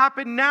all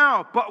happen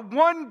now, but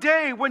one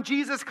day when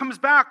Jesus comes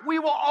back, we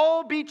will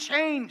all be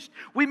changed.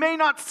 We may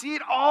not see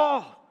it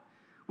all.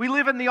 We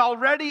live in the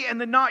already and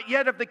the not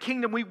yet of the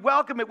kingdom. We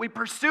welcome it. We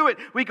pursue it.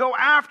 We go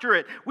after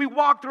it. We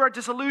walk through our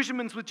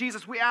disillusionments with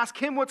Jesus. We ask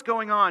him what's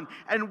going on.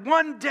 And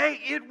one day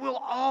it will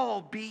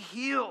all be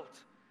healed.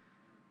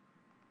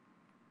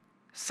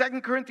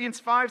 2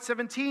 Corinthians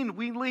 5:17,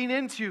 we lean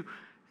into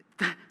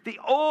the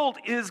old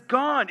is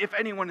gone if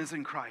anyone is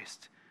in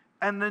Christ,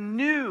 and the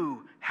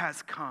new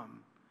has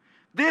come.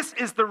 This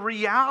is the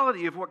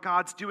reality of what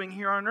God's doing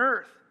here on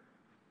earth.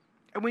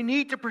 And we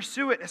need to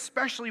pursue it,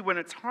 especially when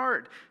it's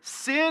hard.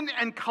 Sin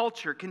and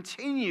culture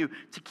continue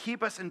to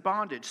keep us in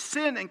bondage.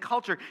 Sin and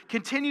culture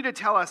continue to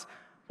tell us,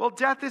 well,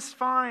 death is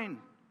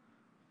fine.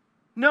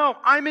 No,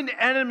 I'm an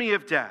enemy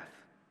of death.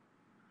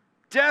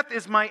 Death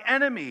is my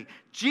enemy.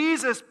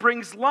 Jesus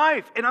brings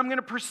life, and I'm going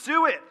to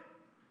pursue it.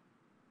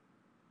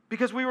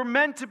 Because we were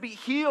meant to be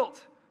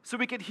healed so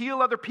we could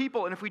heal other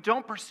people. And if we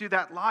don't pursue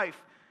that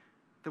life,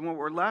 then what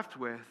we're left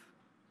with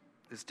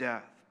is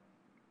death.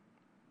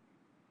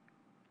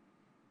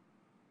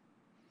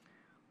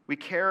 We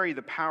carry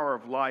the power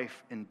of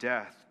life and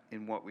death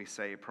in what we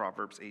say,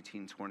 Proverbs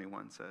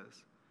 18:21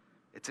 says.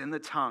 It's in the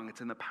tongue. It's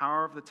in the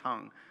power of the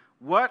tongue.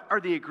 What are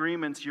the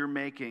agreements you're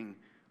making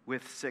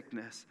with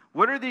sickness?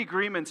 What are the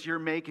agreements you're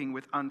making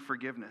with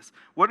unforgiveness?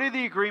 What are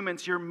the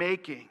agreements you're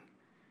making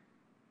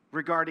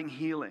regarding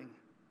healing?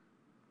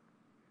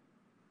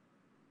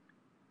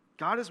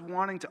 God is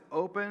wanting to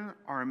open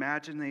our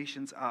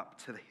imaginations up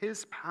to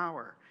his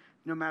power,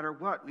 no matter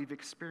what we've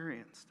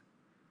experienced.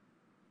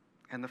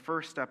 And the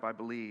first step, I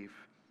believe,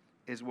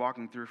 is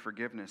walking through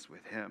forgiveness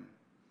with him.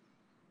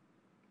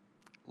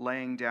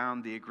 Laying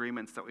down the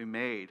agreements that we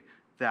made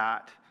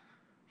that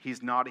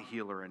he's not a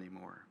healer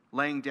anymore.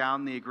 Laying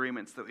down the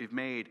agreements that we've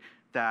made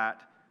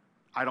that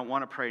I don't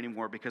want to pray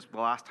anymore because the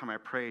last time I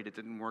prayed, it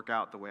didn't work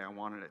out the way I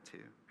wanted it to.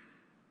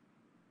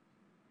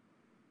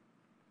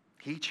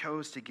 He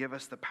chose to give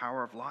us the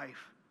power of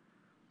life.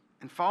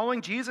 And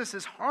following Jesus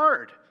is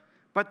hard,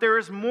 but there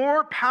is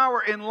more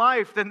power in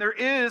life than there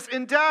is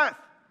in death.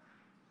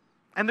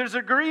 And there's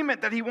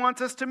agreement that he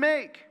wants us to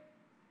make.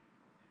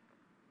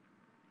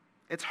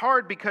 It's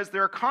hard because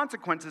there are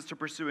consequences to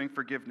pursuing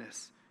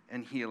forgiveness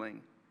and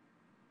healing.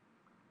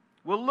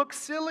 We'll look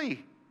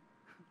silly.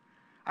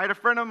 I had a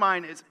friend of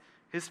mine,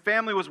 his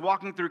family was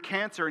walking through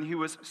cancer, and he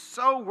was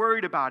so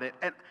worried about it.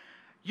 And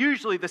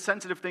usually the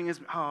sensitive thing is,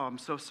 oh, I'm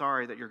so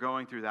sorry that you're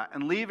going through that,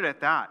 and leave it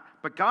at that.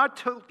 But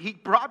he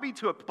brought me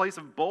to a place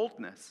of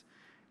boldness.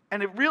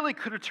 And it really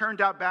could have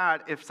turned out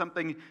bad if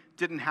something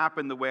didn't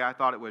happen the way I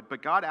thought it would.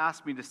 But God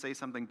asked me to say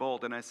something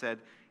bold, and I said,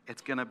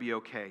 it's going to be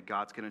okay.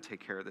 God's going to take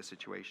care of the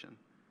situation.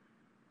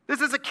 This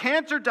is a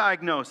cancer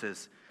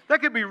diagnosis. That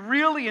could be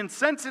really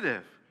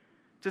insensitive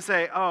to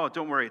say, oh,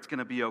 don't worry, it's going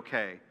to be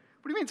okay.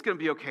 What do you mean it's going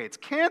to be okay? It's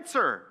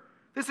cancer.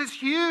 This is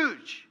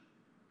huge.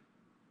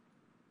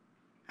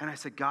 And I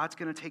said, God's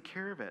going to take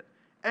care of it.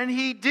 And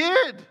he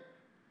did.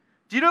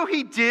 Do you know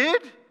he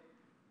did?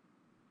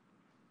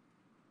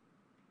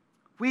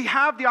 We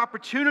have the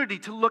opportunity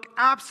to look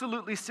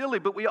absolutely silly,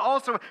 but we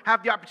also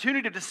have the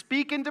opportunity to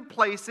speak into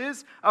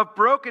places of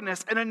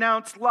brokenness and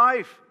announce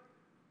life.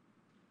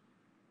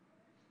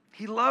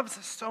 He loves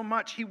us so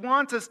much. He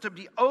wants us to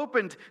be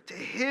opened to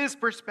his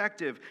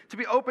perspective, to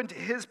be open to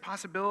his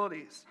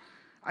possibilities.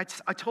 I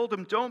told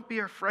him, don't be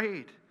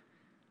afraid.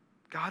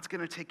 God's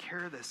going to take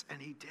care of this,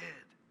 and he did.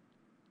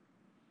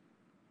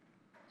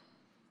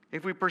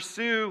 If we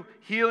pursue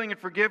healing and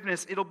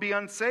forgiveness, it'll be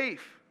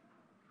unsafe.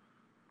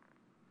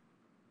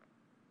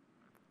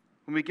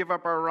 When we give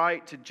up our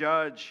right to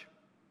judge,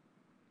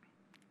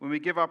 when we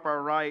give up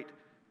our right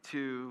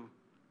to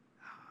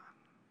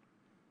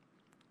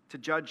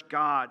judge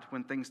God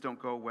when things don't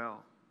go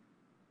well,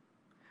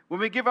 when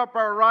we give up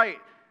our right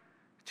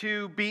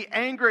to be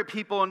angry at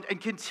people and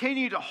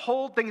continue to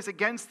hold things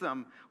against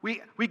them,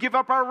 we give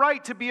up our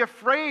right to be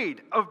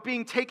afraid of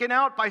being taken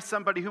out by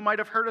somebody who might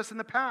have hurt us in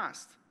the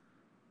past.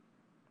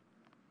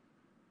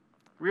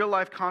 Real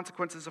life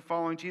consequences of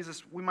following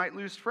Jesus, we might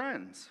lose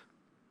friends.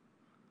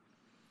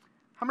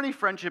 How many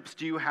friendships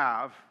do you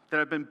have that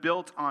have been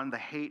built on the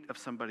hate of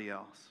somebody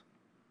else?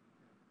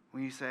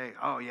 When you say,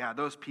 oh yeah,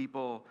 those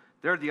people,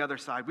 they're the other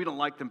side. We don't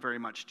like them very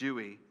much, do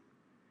we?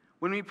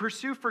 When we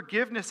pursue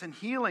forgiveness and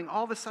healing,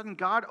 all of a sudden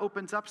God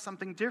opens up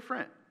something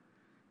different.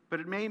 But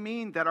it may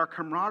mean that our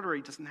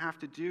camaraderie doesn't have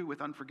to do with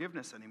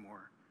unforgiveness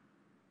anymore.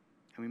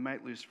 And we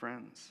might lose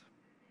friends.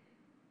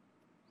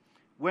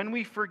 When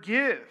we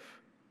forgive,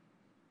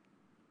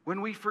 when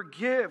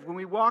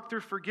we walk through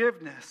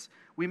forgiveness,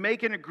 We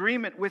make an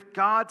agreement with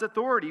God's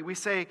authority. We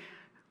say,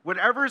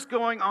 whatever's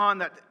going on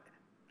that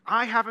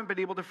I haven't been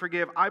able to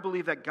forgive, I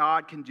believe that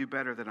God can do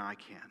better than I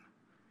can.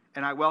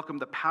 And I welcome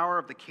the power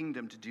of the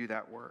kingdom to do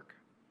that work.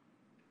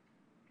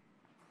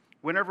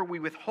 Whenever we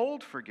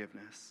withhold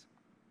forgiveness,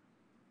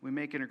 we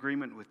make an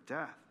agreement with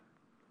death.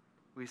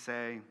 We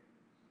say,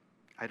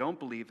 I don't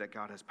believe that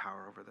God has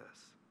power over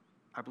this.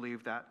 I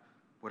believe that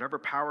whatever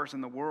powers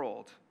in the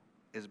world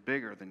is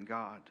bigger than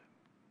God.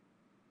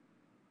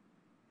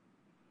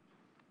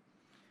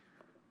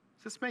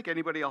 Does this make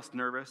anybody else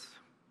nervous?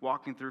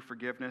 Walking through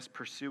forgiveness,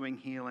 pursuing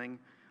healing,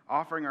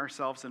 offering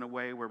ourselves in a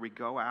way where we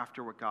go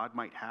after what God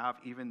might have,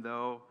 even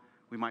though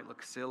we might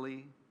look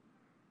silly.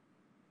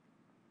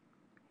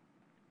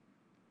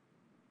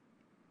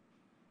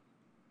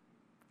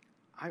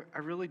 I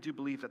really do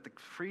believe that the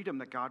freedom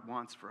that God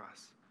wants for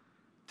us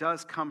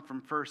does come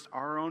from first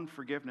our own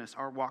forgiveness,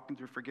 our walking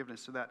through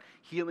forgiveness, so that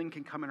healing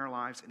can come in our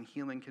lives and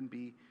healing can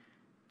be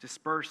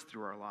dispersed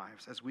through our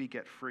lives as we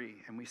get free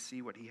and we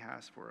see what he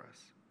has for us.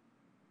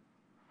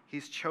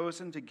 He's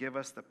chosen to give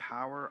us the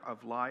power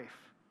of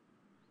life.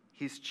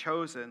 He's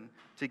chosen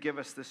to give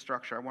us this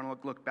structure. I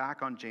want to look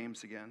back on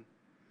James again.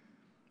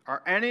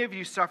 Are any of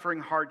you suffering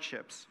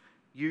hardships?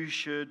 You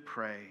should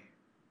pray.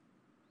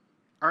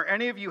 Are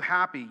any of you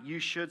happy? You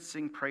should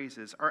sing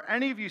praises. Are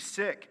any of you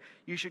sick?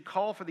 You should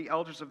call for the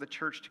elders of the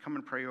church to come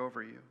and pray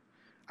over you,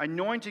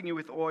 anointing you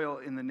with oil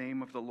in the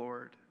name of the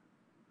Lord.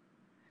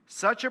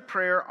 Such a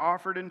prayer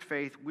offered in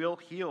faith will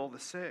heal the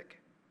sick,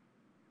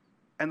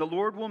 and the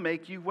Lord will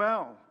make you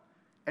well.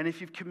 And if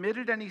you've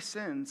committed any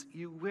sins,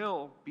 you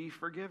will be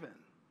forgiven.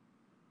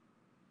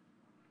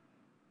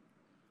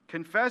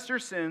 Confess your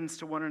sins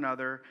to one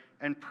another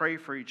and pray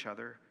for each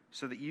other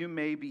so that you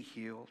may be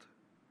healed.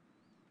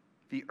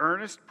 The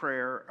earnest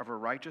prayer of a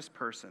righteous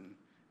person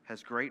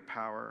has great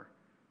power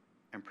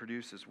and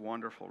produces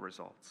wonderful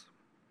results.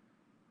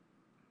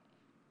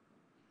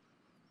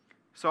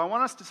 So I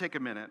want us to take a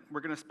minute. We're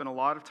going to spend a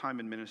lot of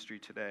time in ministry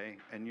today,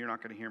 and you're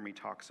not going to hear me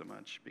talk so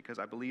much because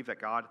I believe that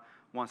God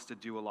wants to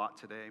do a lot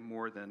today,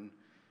 more than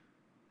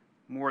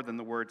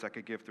the words I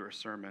could give through a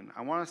sermon.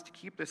 I want us to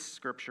keep this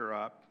scripture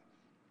up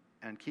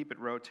and keep it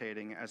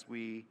rotating as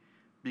we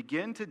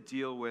begin to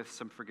deal with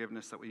some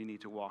forgiveness that we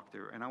need to walk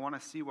through. And I want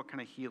to see what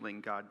kind of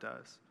healing God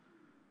does.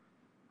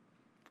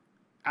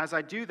 As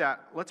I do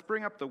that, let's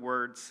bring up the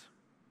words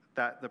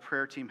that the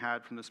prayer team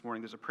had from this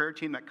morning. There's a prayer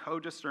team that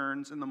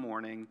co-discerns in the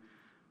morning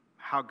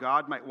how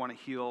God might want to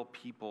heal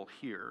people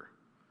here.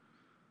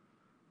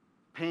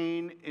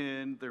 Pain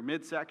in their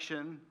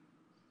midsection.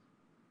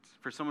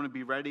 For someone to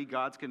be ready,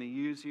 God's going to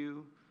use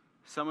you.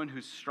 Someone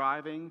who's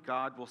striving,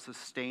 God will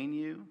sustain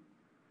you.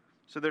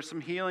 So there's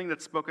some healing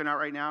that's spoken out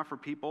right now for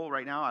people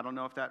right now. I don't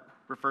know if that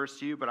refers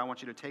to you, but I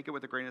want you to take it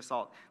with a grain of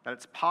salt, that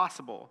it's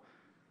possible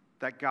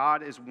that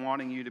God is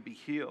wanting you to be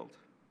healed.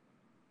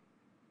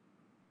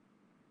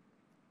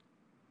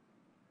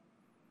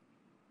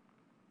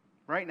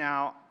 Right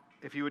now,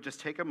 if you would just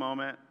take a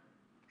moment,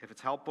 if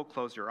it's helpful,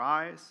 close your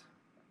eyes.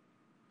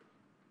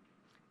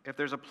 If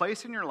there's a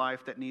place in your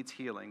life that needs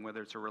healing,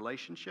 whether it's a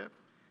relationship,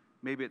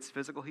 maybe it's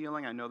physical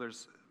healing. I know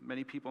there's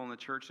many people in the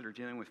church that are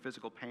dealing with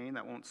physical pain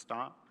that won't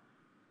stop.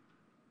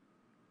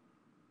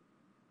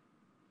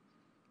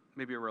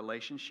 Maybe a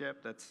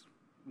relationship that's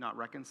not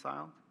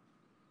reconciled.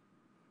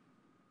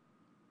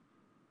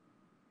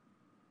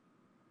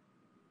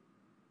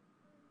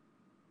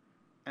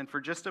 And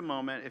for just a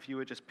moment, if you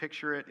would just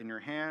picture it in your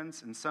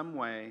hands in some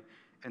way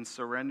and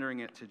surrendering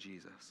it to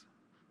Jesus.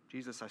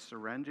 Jesus, I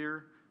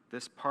surrender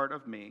this part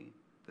of me,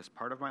 this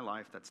part of my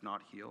life that's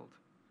not healed.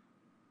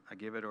 I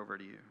give it over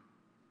to you.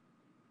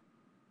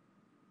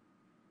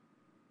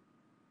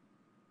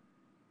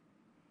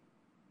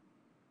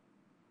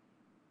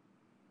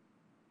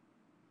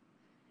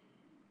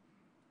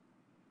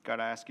 God,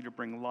 I ask you to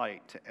bring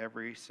light to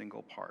every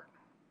single part.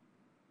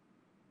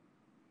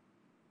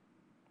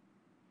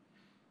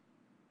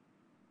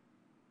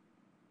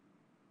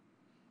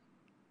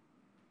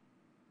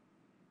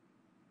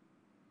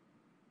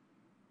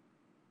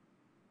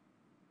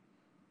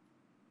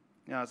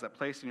 Now, is that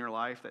place in your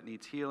life that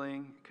needs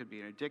healing? It could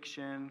be an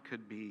addiction,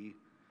 could be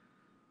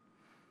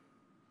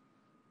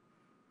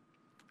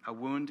a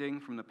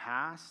wounding from the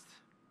past.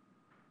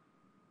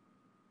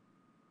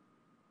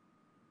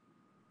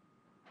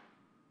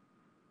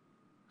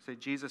 Say,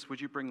 Jesus, would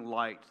you bring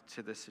light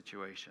to this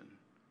situation?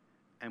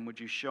 And would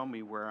you show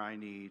me where I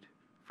need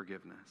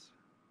forgiveness?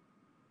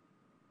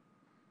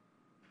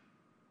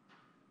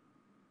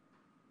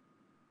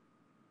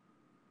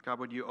 God,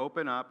 would you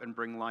open up and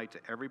bring light to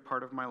every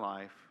part of my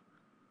life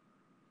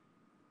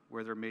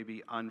where there may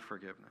be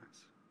unforgiveness?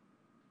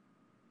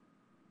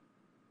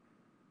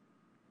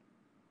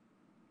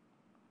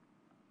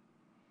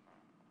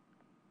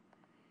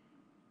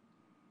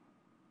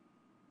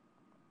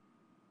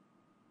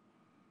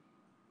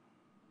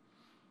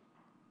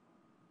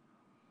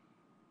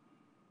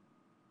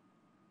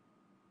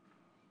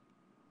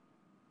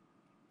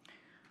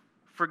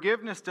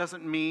 Forgiveness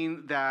doesn't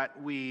mean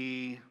that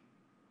we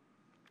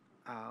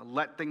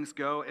let things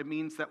go. It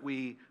means that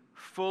we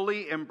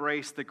fully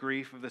embrace the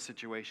grief of the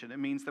situation. It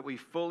means that we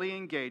fully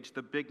engage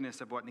the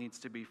bigness of what needs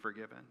to be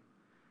forgiven.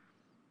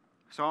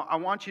 So I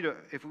want you to,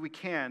 if we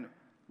can,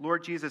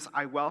 Lord Jesus,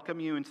 I welcome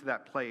you into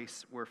that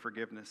place where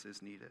forgiveness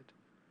is needed.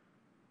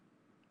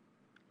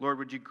 Lord,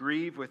 would you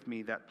grieve with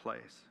me that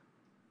place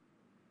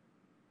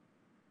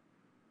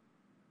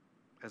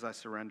as I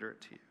surrender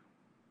it to you?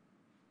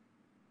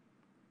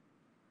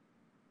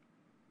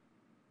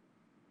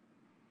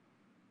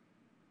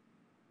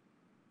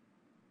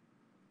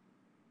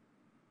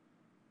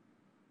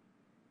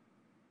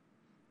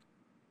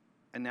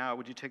 And now,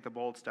 would you take the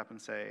bold step and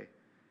say,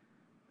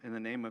 in the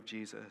name of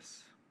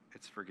Jesus,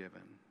 it's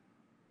forgiven.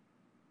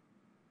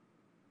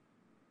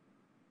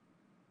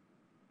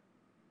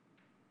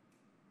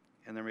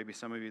 And there may be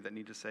some of you that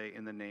need to say,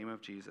 in the name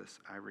of Jesus,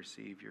 I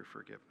receive your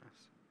forgiveness.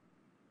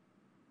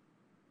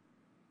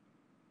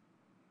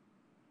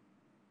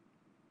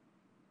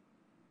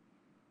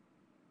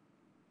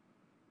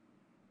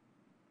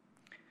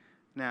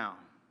 Now,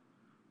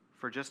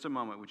 for just a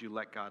moment, would you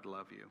let God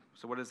love you?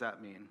 So what does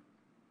that mean?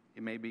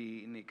 It may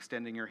be in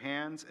extending your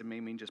hands. It may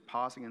mean just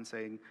pausing and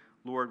saying,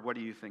 Lord, what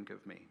do you think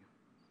of me?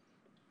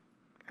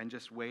 And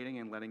just waiting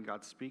and letting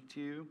God speak to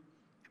you.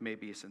 It may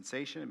be a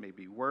sensation. It may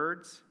be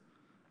words.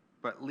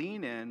 But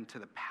lean in to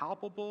the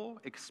palpable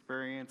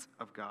experience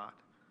of God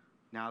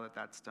now that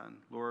that's done.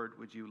 Lord,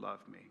 would you love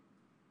me?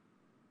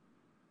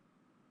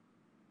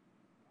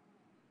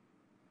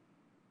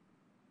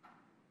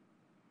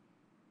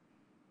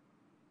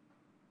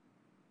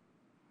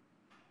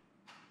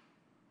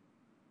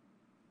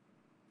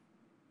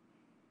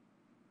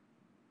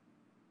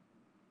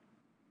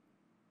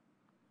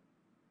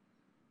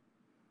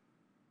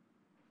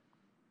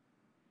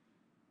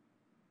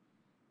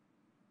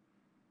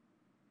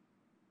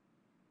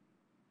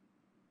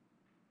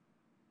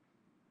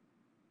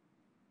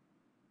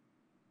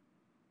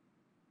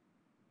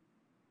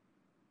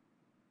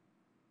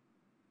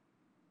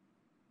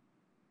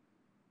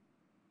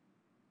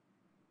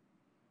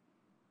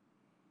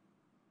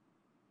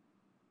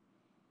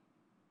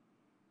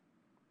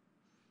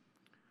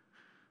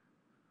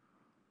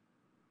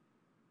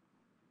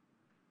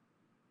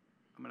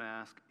 I'm going to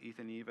ask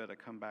Ethan and Eva to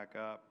come back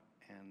up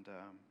and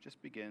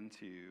just begin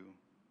to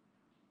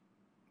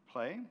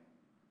play.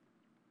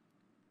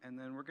 And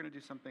then we're going to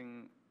do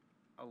something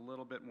a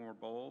little bit more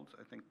bold.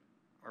 I think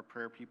our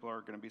prayer people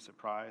are going to be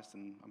surprised,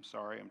 and I'm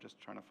sorry, I'm just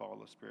trying to follow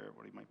the Spirit,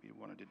 what he might be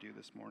wanting to do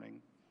this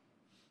morning.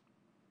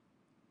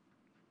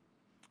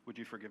 Would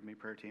you forgive me,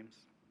 prayer teams?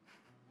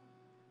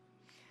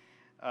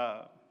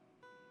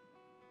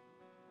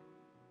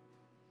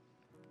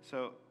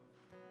 So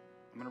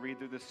I'm going to read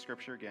through this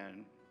scripture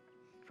again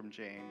from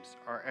James.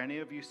 Are any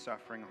of you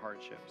suffering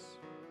hardships?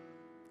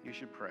 You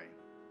should pray.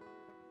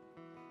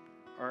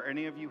 Are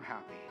any of you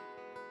happy?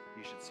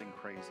 You should sing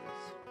praises.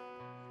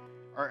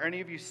 Are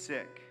any of you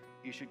sick?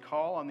 You should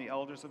call on the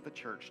elders of the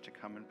church to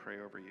come and pray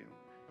over you,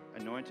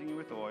 anointing you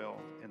with oil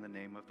in the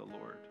name of the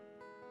Lord.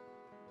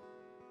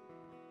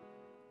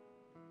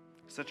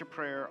 Such a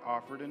prayer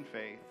offered in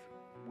faith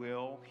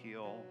will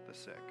heal the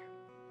sick,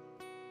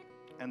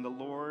 and the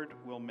Lord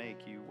will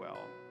make you well.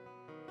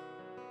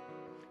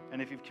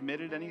 And if you've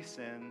committed any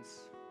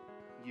sins,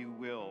 you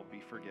will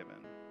be forgiven.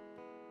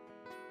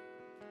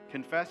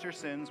 Confess your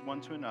sins one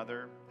to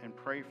another and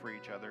pray for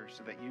each other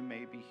so that you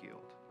may be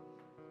healed.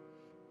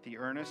 The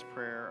earnest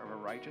prayer of a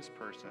righteous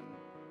person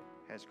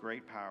has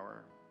great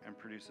power and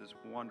produces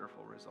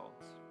wonderful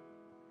results.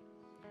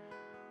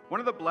 One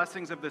of the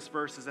blessings of this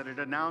verse is that it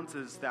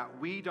announces that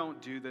we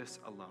don't do this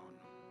alone.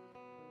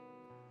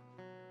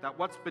 That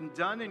what's been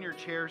done in your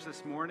chairs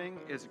this morning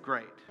is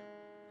great.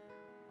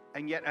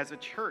 And yet, as a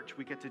church,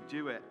 we get to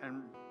do it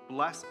and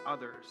bless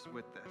others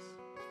with this.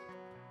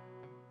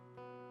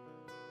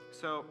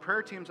 So,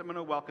 prayer teams, I'm going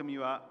to welcome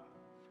you up.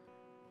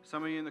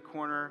 Some of you in the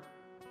corner,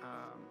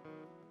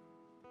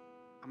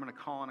 I'm going to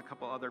call on a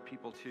couple other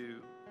people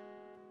too.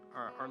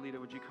 Arlita,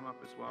 would you come up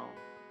as well?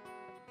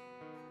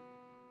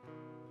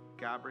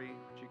 Gabri,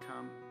 would you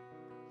come?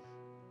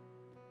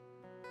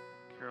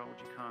 Carol, would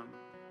you come?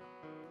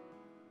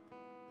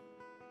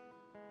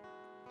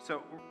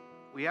 So,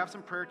 we have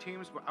some prayer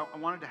teams, but I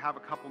wanted to have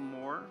a couple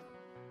more.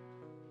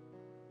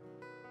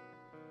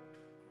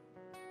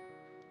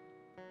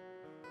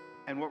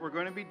 And what we're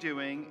going to be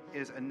doing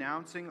is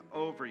announcing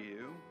over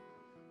you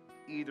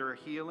either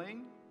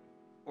healing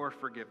or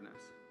forgiveness.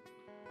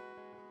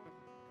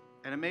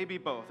 And it may be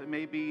both. It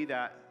may be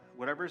that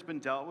whatever's been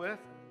dealt with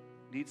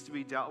needs to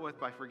be dealt with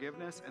by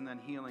forgiveness, and then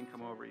healing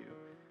come over you.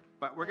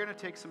 But we're going to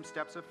take some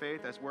steps of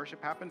faith as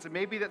worship happens. It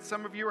may be that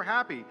some of you are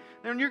happy.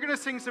 Then you're going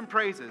to sing some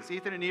praises.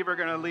 Ethan and Eve are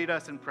going to lead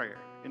us in prayer,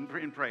 in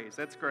praise.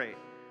 That's great.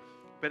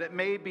 But it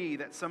may be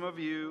that some of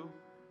you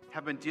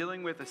have been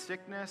dealing with a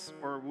sickness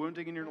or a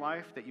wounding in your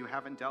life that you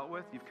haven't dealt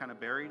with. You've kind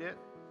of buried it,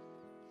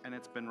 and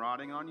it's been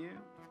rotting on you.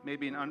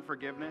 Maybe an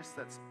unforgiveness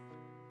that's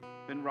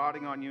been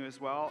rotting on you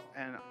as well.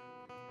 And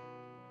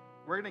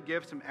we're going to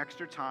give some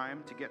extra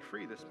time to get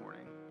free this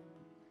morning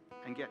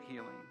and get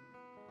healing.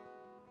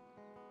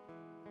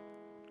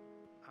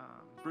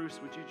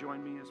 Bruce, would you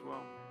join me as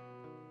well?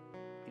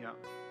 Yeah.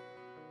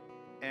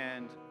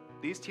 And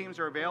these teams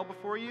are available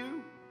for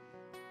you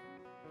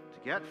to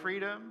get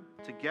freedom,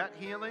 to get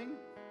healing.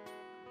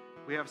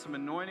 We have some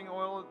anointing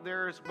oil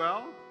there as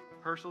well.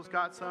 Herschel's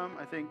got some.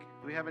 I think,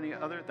 do we have any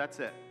other? That's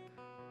it.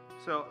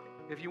 So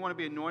if you want to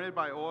be anointed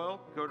by oil,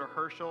 go to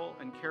Herschel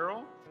and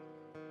Carol.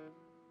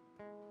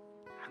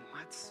 And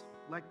let's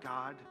let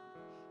God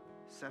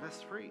set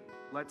us free.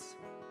 Let's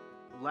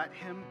let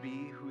him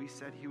be who he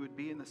said he would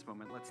be in this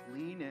moment. Let's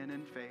lean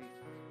in faith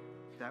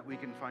that we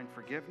can find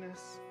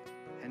forgiveness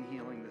and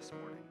healing this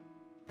morning.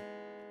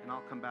 And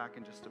I'll come back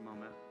in just a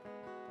moment.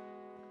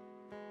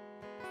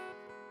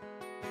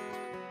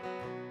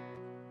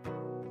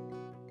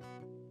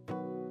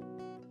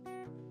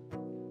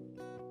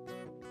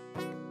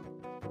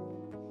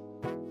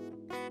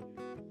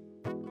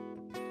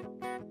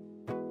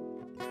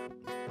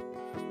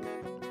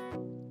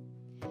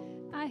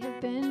 I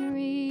have been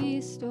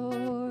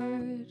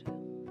restored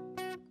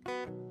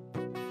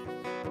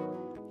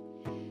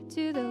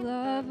to the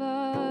love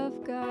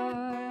of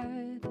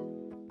God.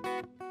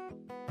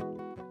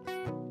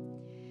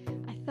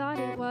 I thought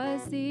it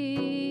was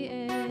the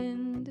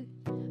end,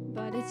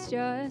 but it's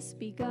just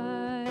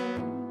begun.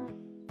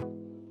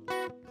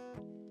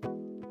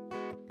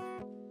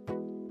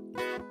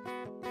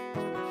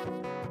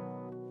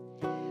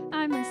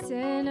 I'm a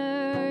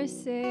sinner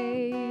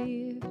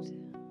saved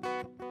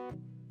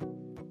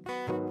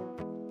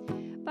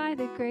by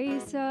the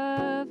grace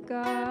of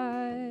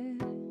God,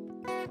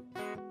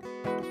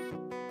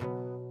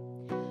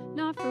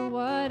 not for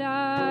what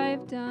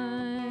I've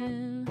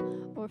done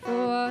or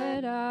for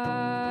what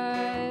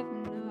I've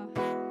not.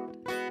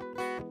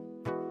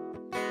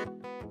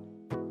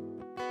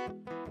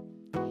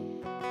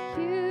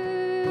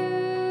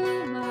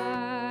 You,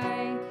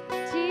 my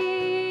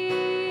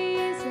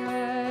Jesus,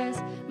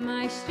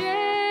 my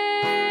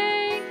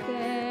strength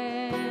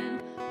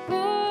and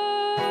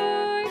fortress,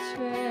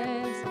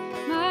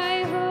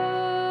 my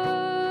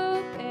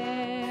hope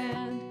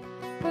and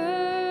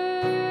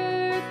purpose.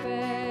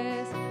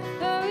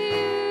 Oh,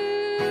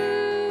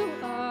 you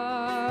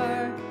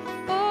are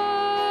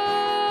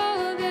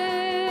all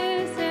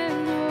this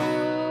and more.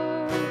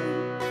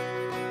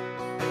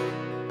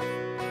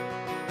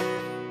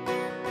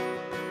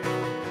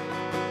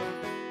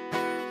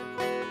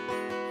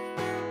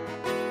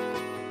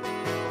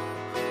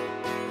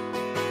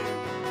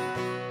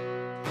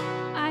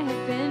 I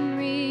have been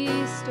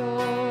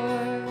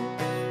restored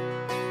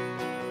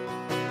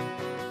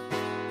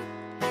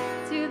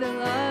to the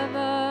love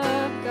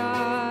of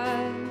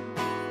God.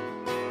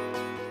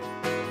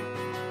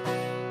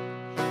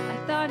 I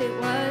thought it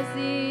was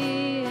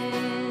the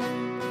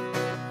end,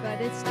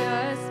 but it's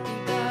just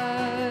begun.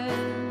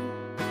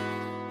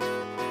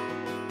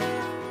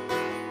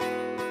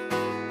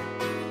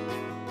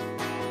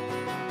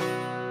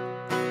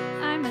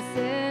 I'm a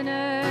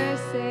sinner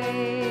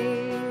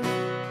saved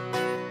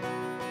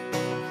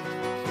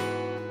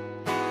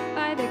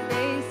by the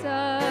grace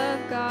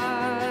of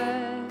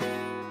God,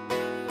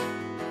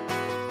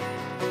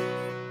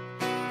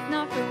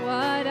 not for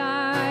what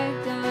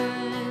I've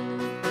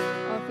done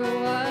or for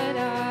what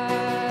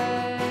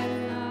I've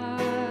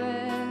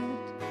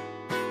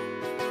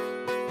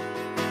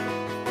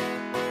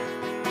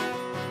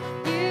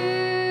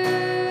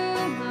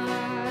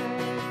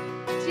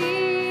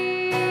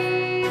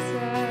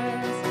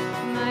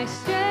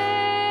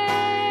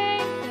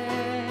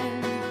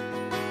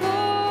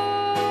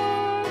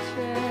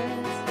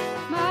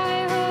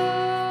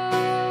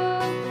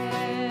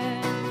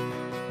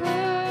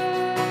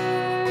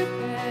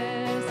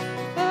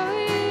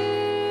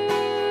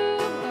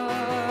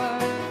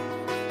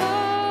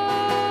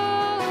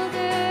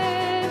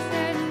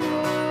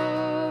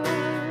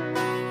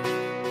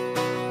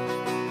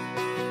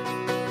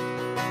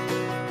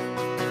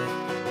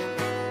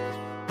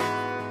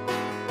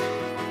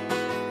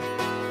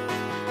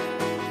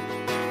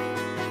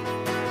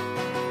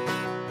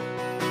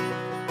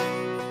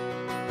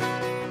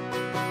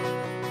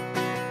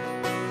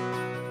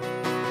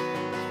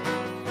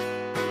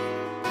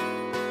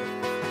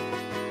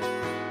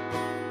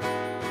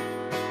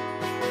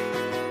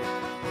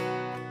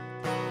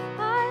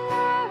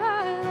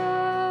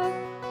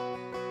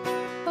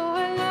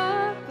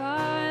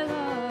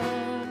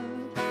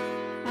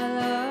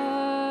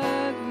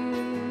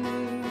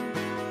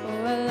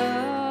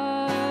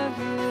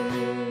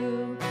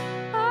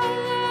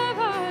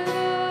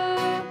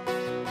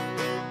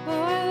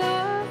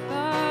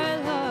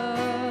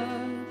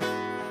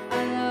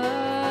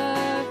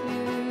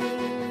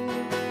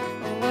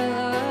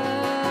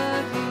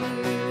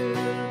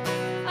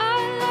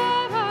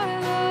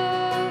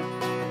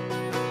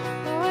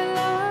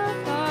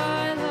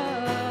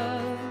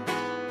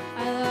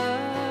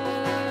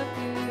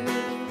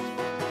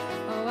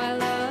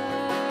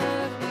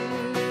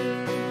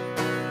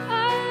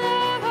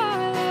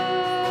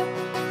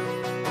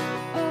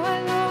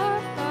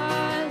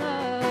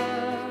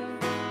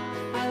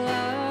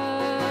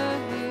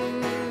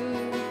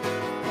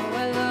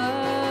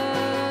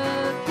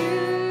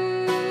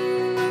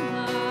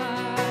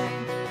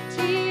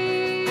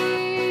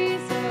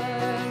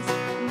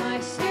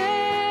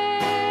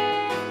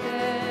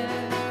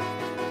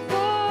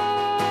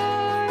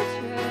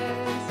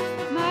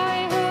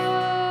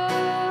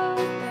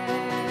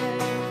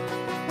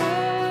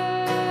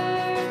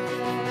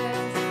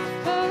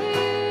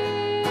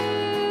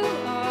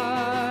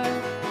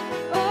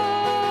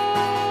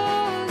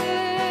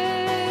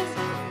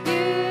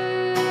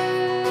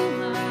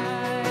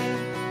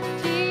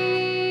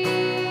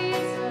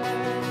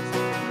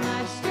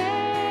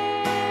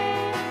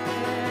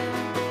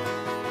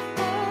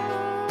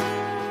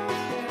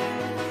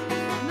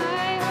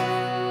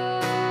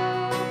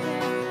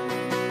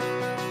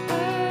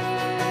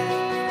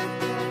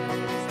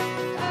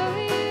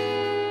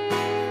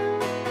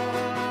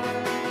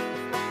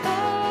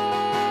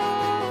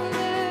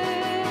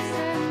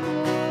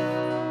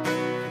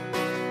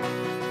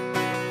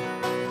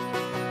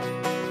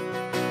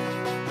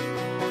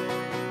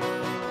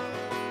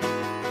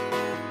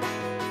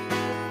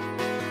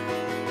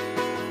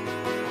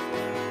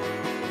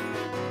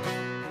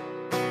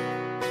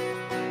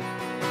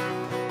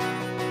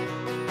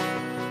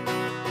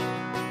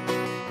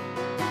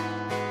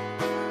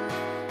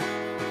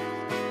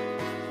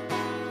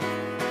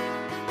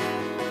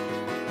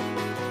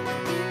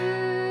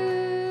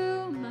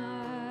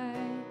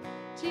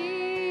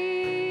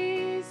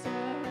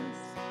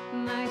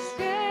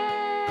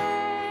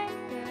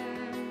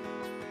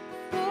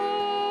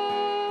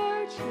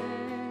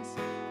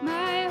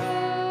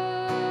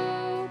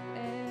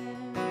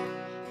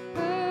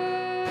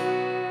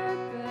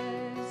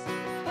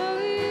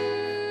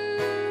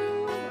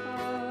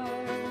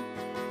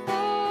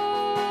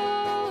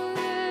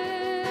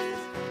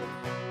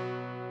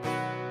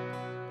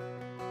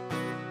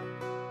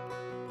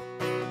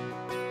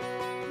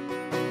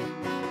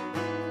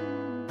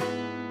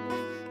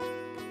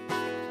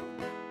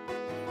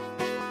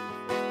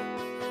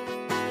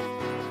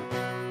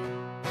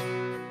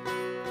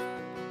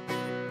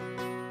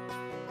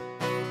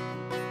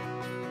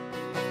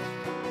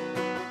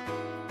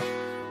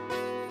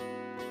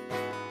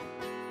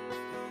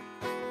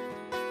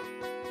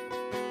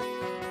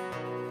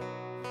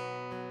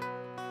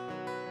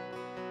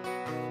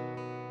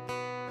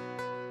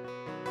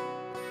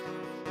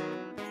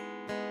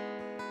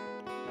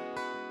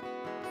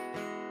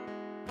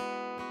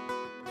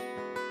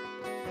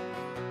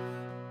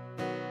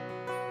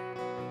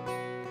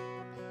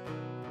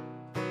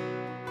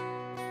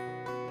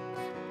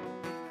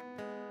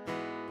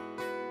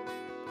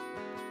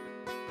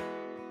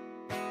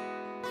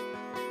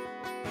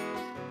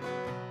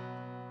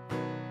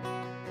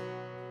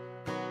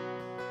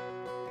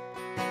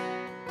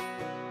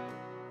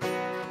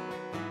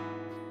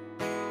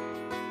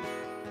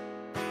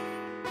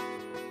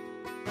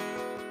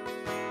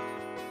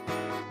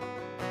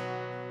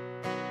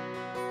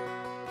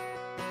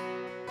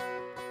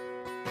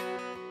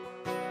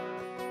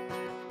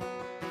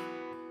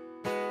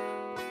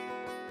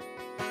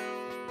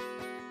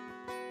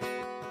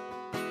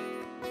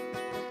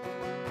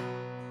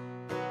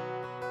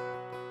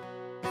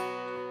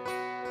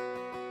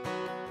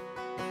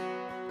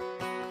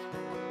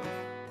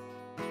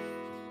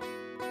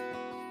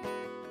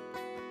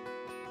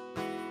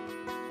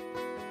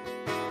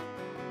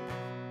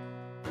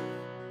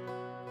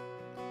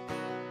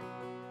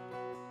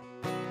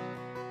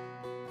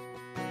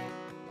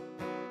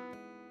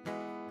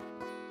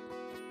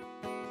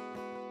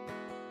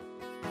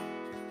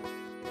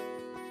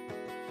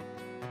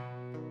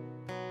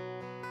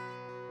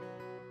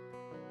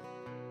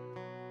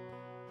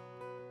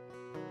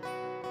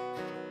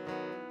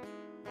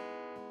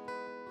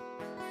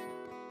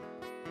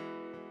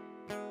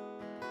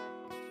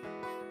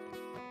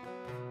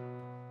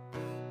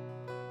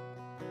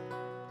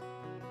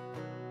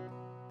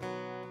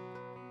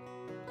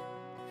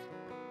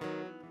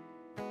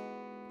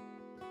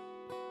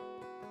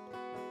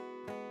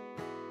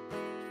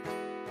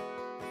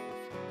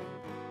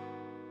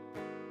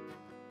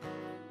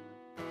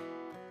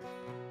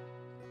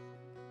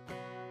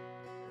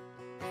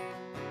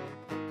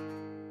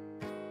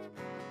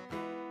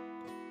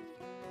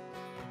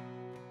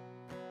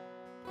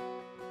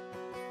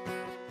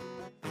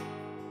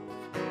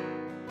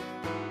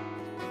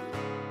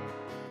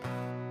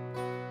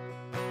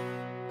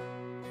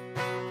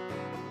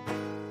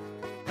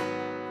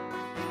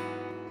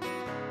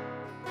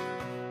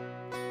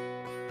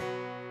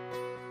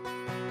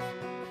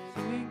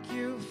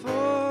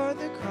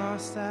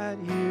cross that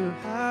you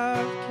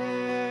have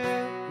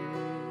carried.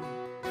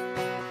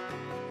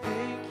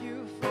 Thank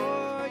you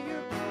for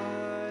your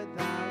blood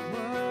that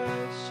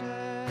was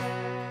shed.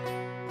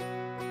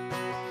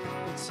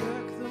 You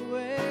took the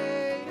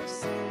weight of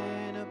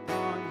sin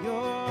upon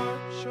your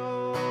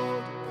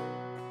shoulder.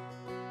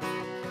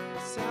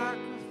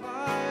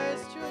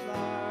 Sacrificed your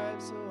life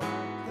so I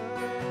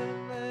could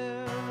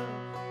live.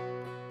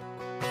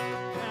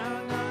 Now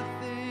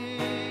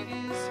nothing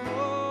is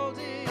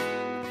holding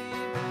me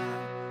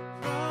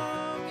back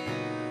from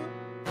you.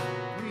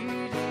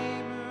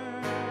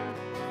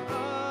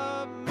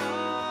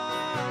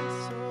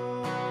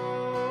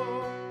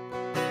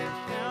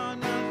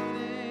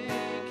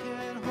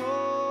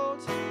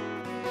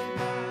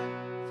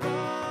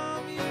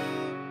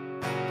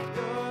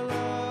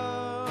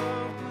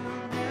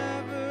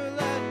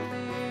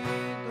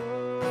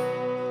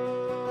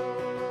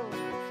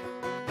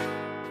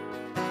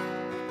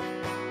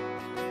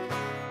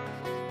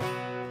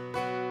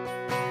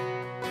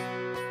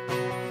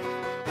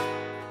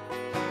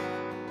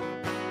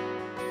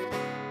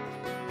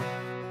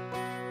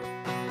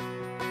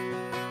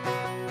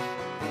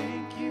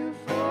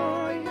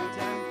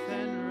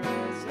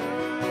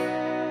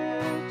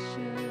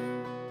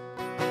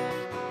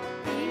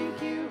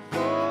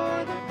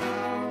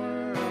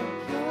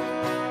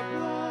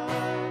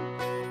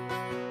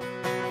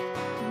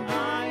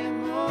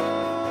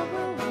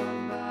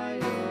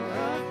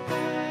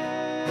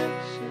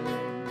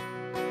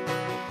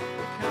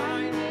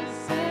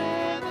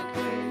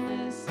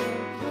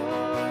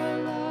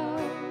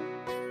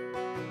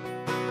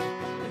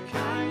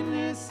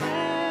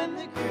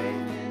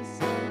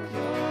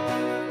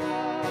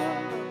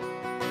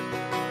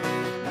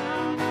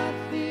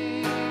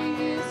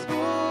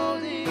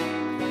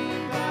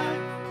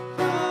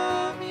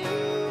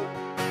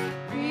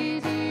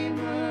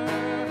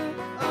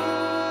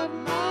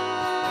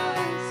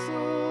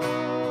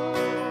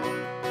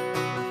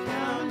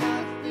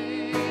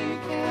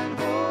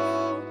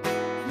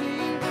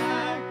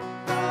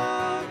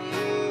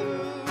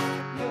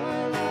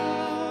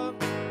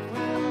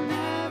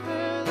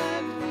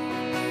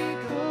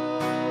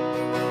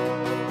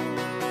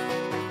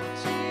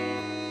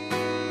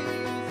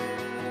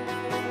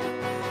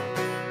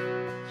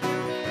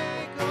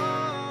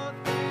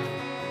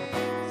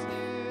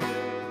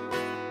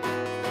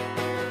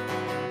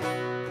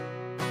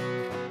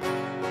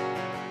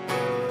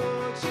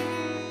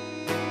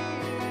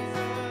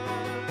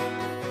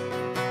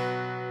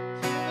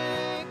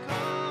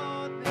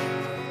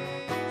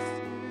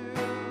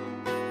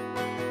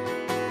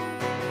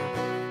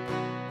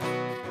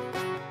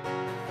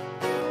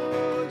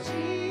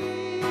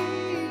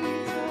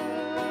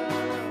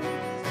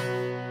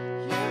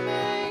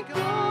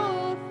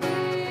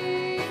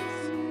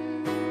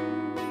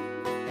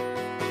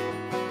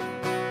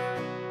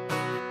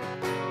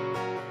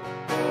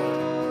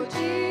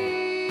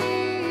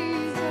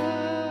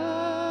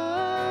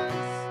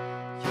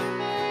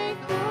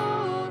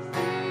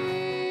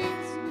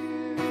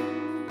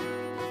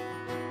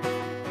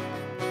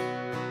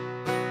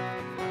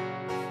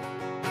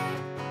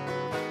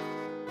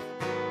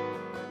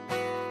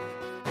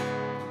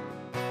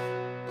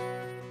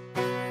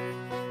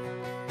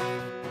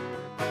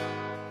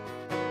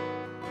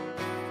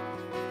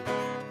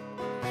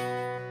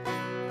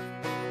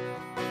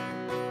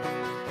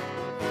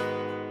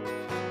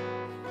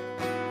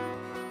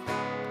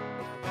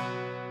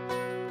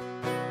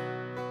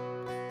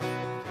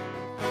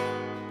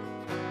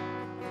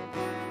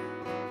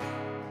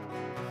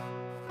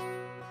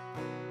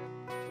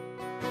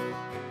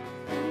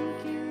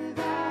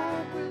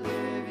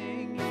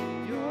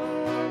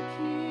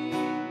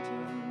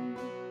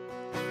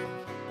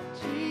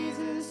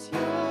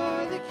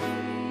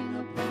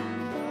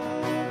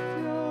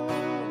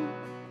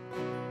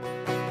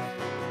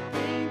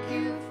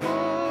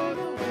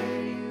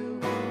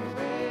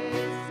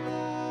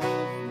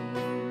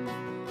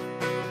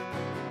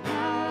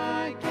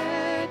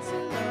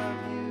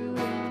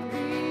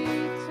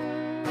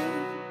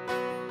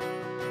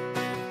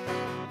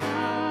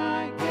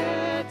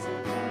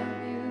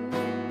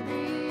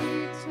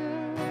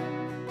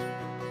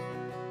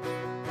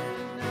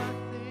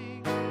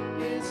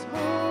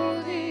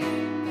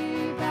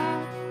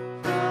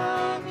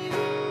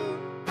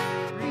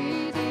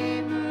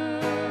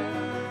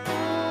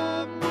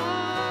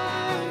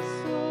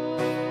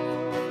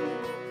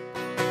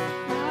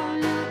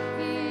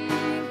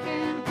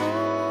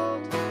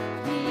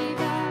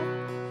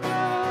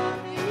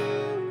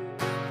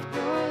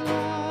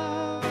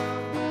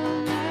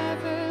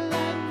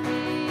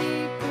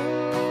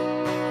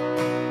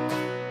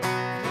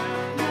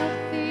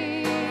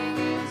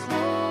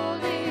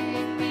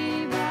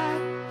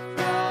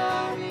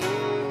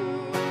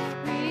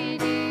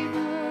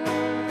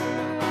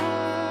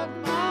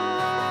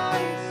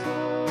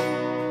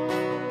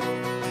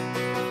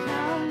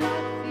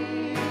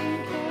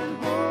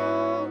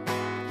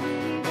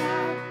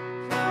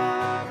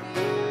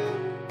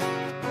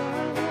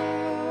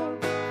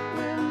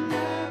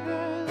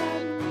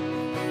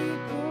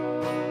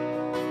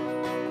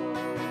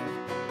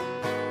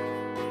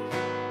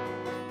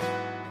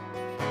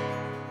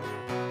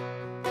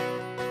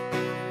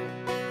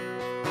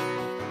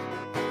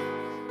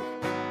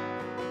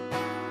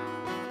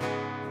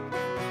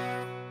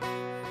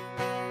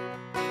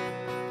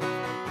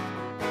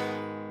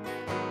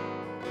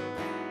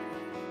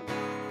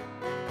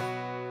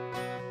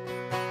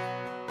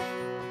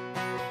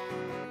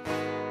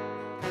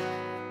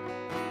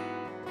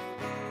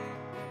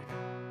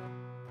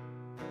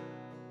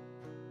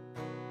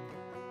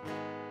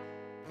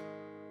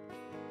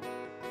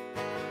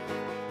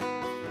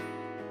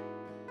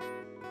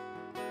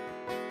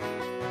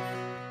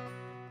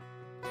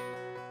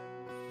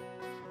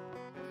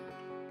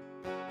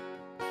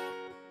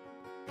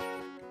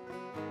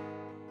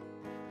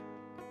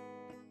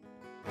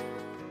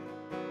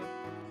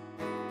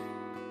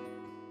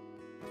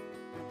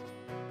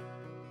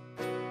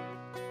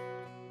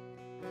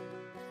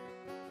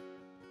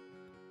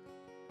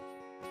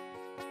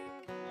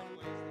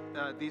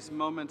 these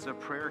moments of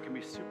prayer can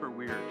be super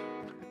weird.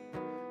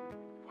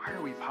 Why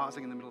are we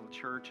pausing in the middle of the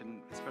church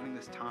and spending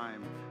this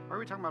time? Why are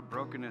we talking about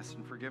brokenness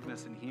and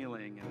forgiveness and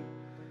healing? And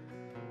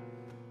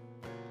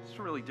it's just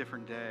a really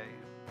different day.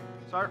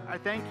 So I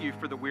thank you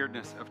for the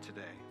weirdness of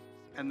today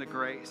and the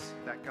grace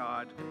that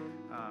God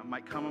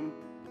might come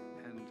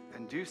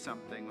and do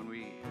something when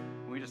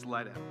we just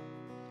let Him.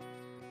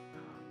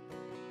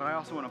 But I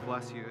also want to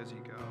bless you as you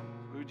go.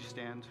 Would you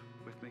stand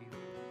with me?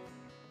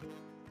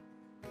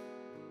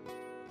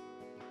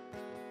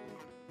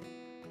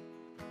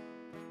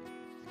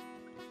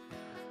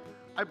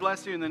 I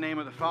bless you in the name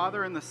of the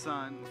Father and the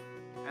Son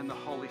and the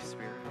Holy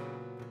Spirit.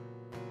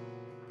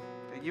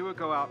 That you would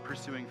go out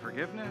pursuing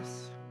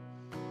forgiveness,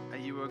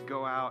 that you would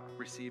go out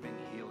receiving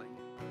healing,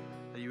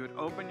 that you would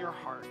open your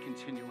heart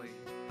continually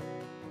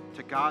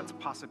to God's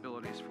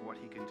possibilities for what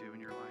He can do in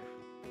your life.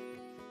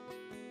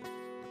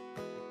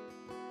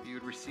 You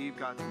would receive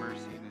God's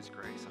mercy and His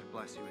grace. I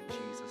bless you in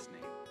Jesus'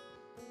 name.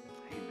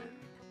 Amen.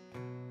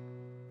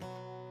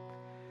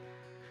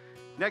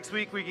 Next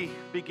week, we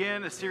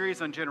begin a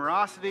series on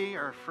generosity.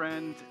 Our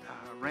friend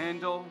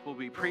Randall will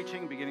be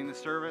preaching, beginning the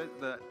service,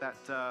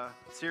 that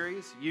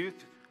series.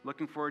 Youth,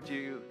 looking forward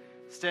to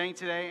staying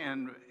today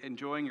and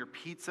enjoying your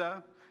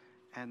pizza.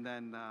 And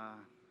then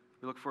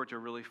we look forward to a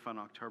really fun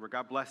October.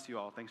 God bless you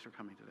all. Thanks for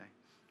coming today.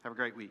 Have a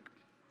great week.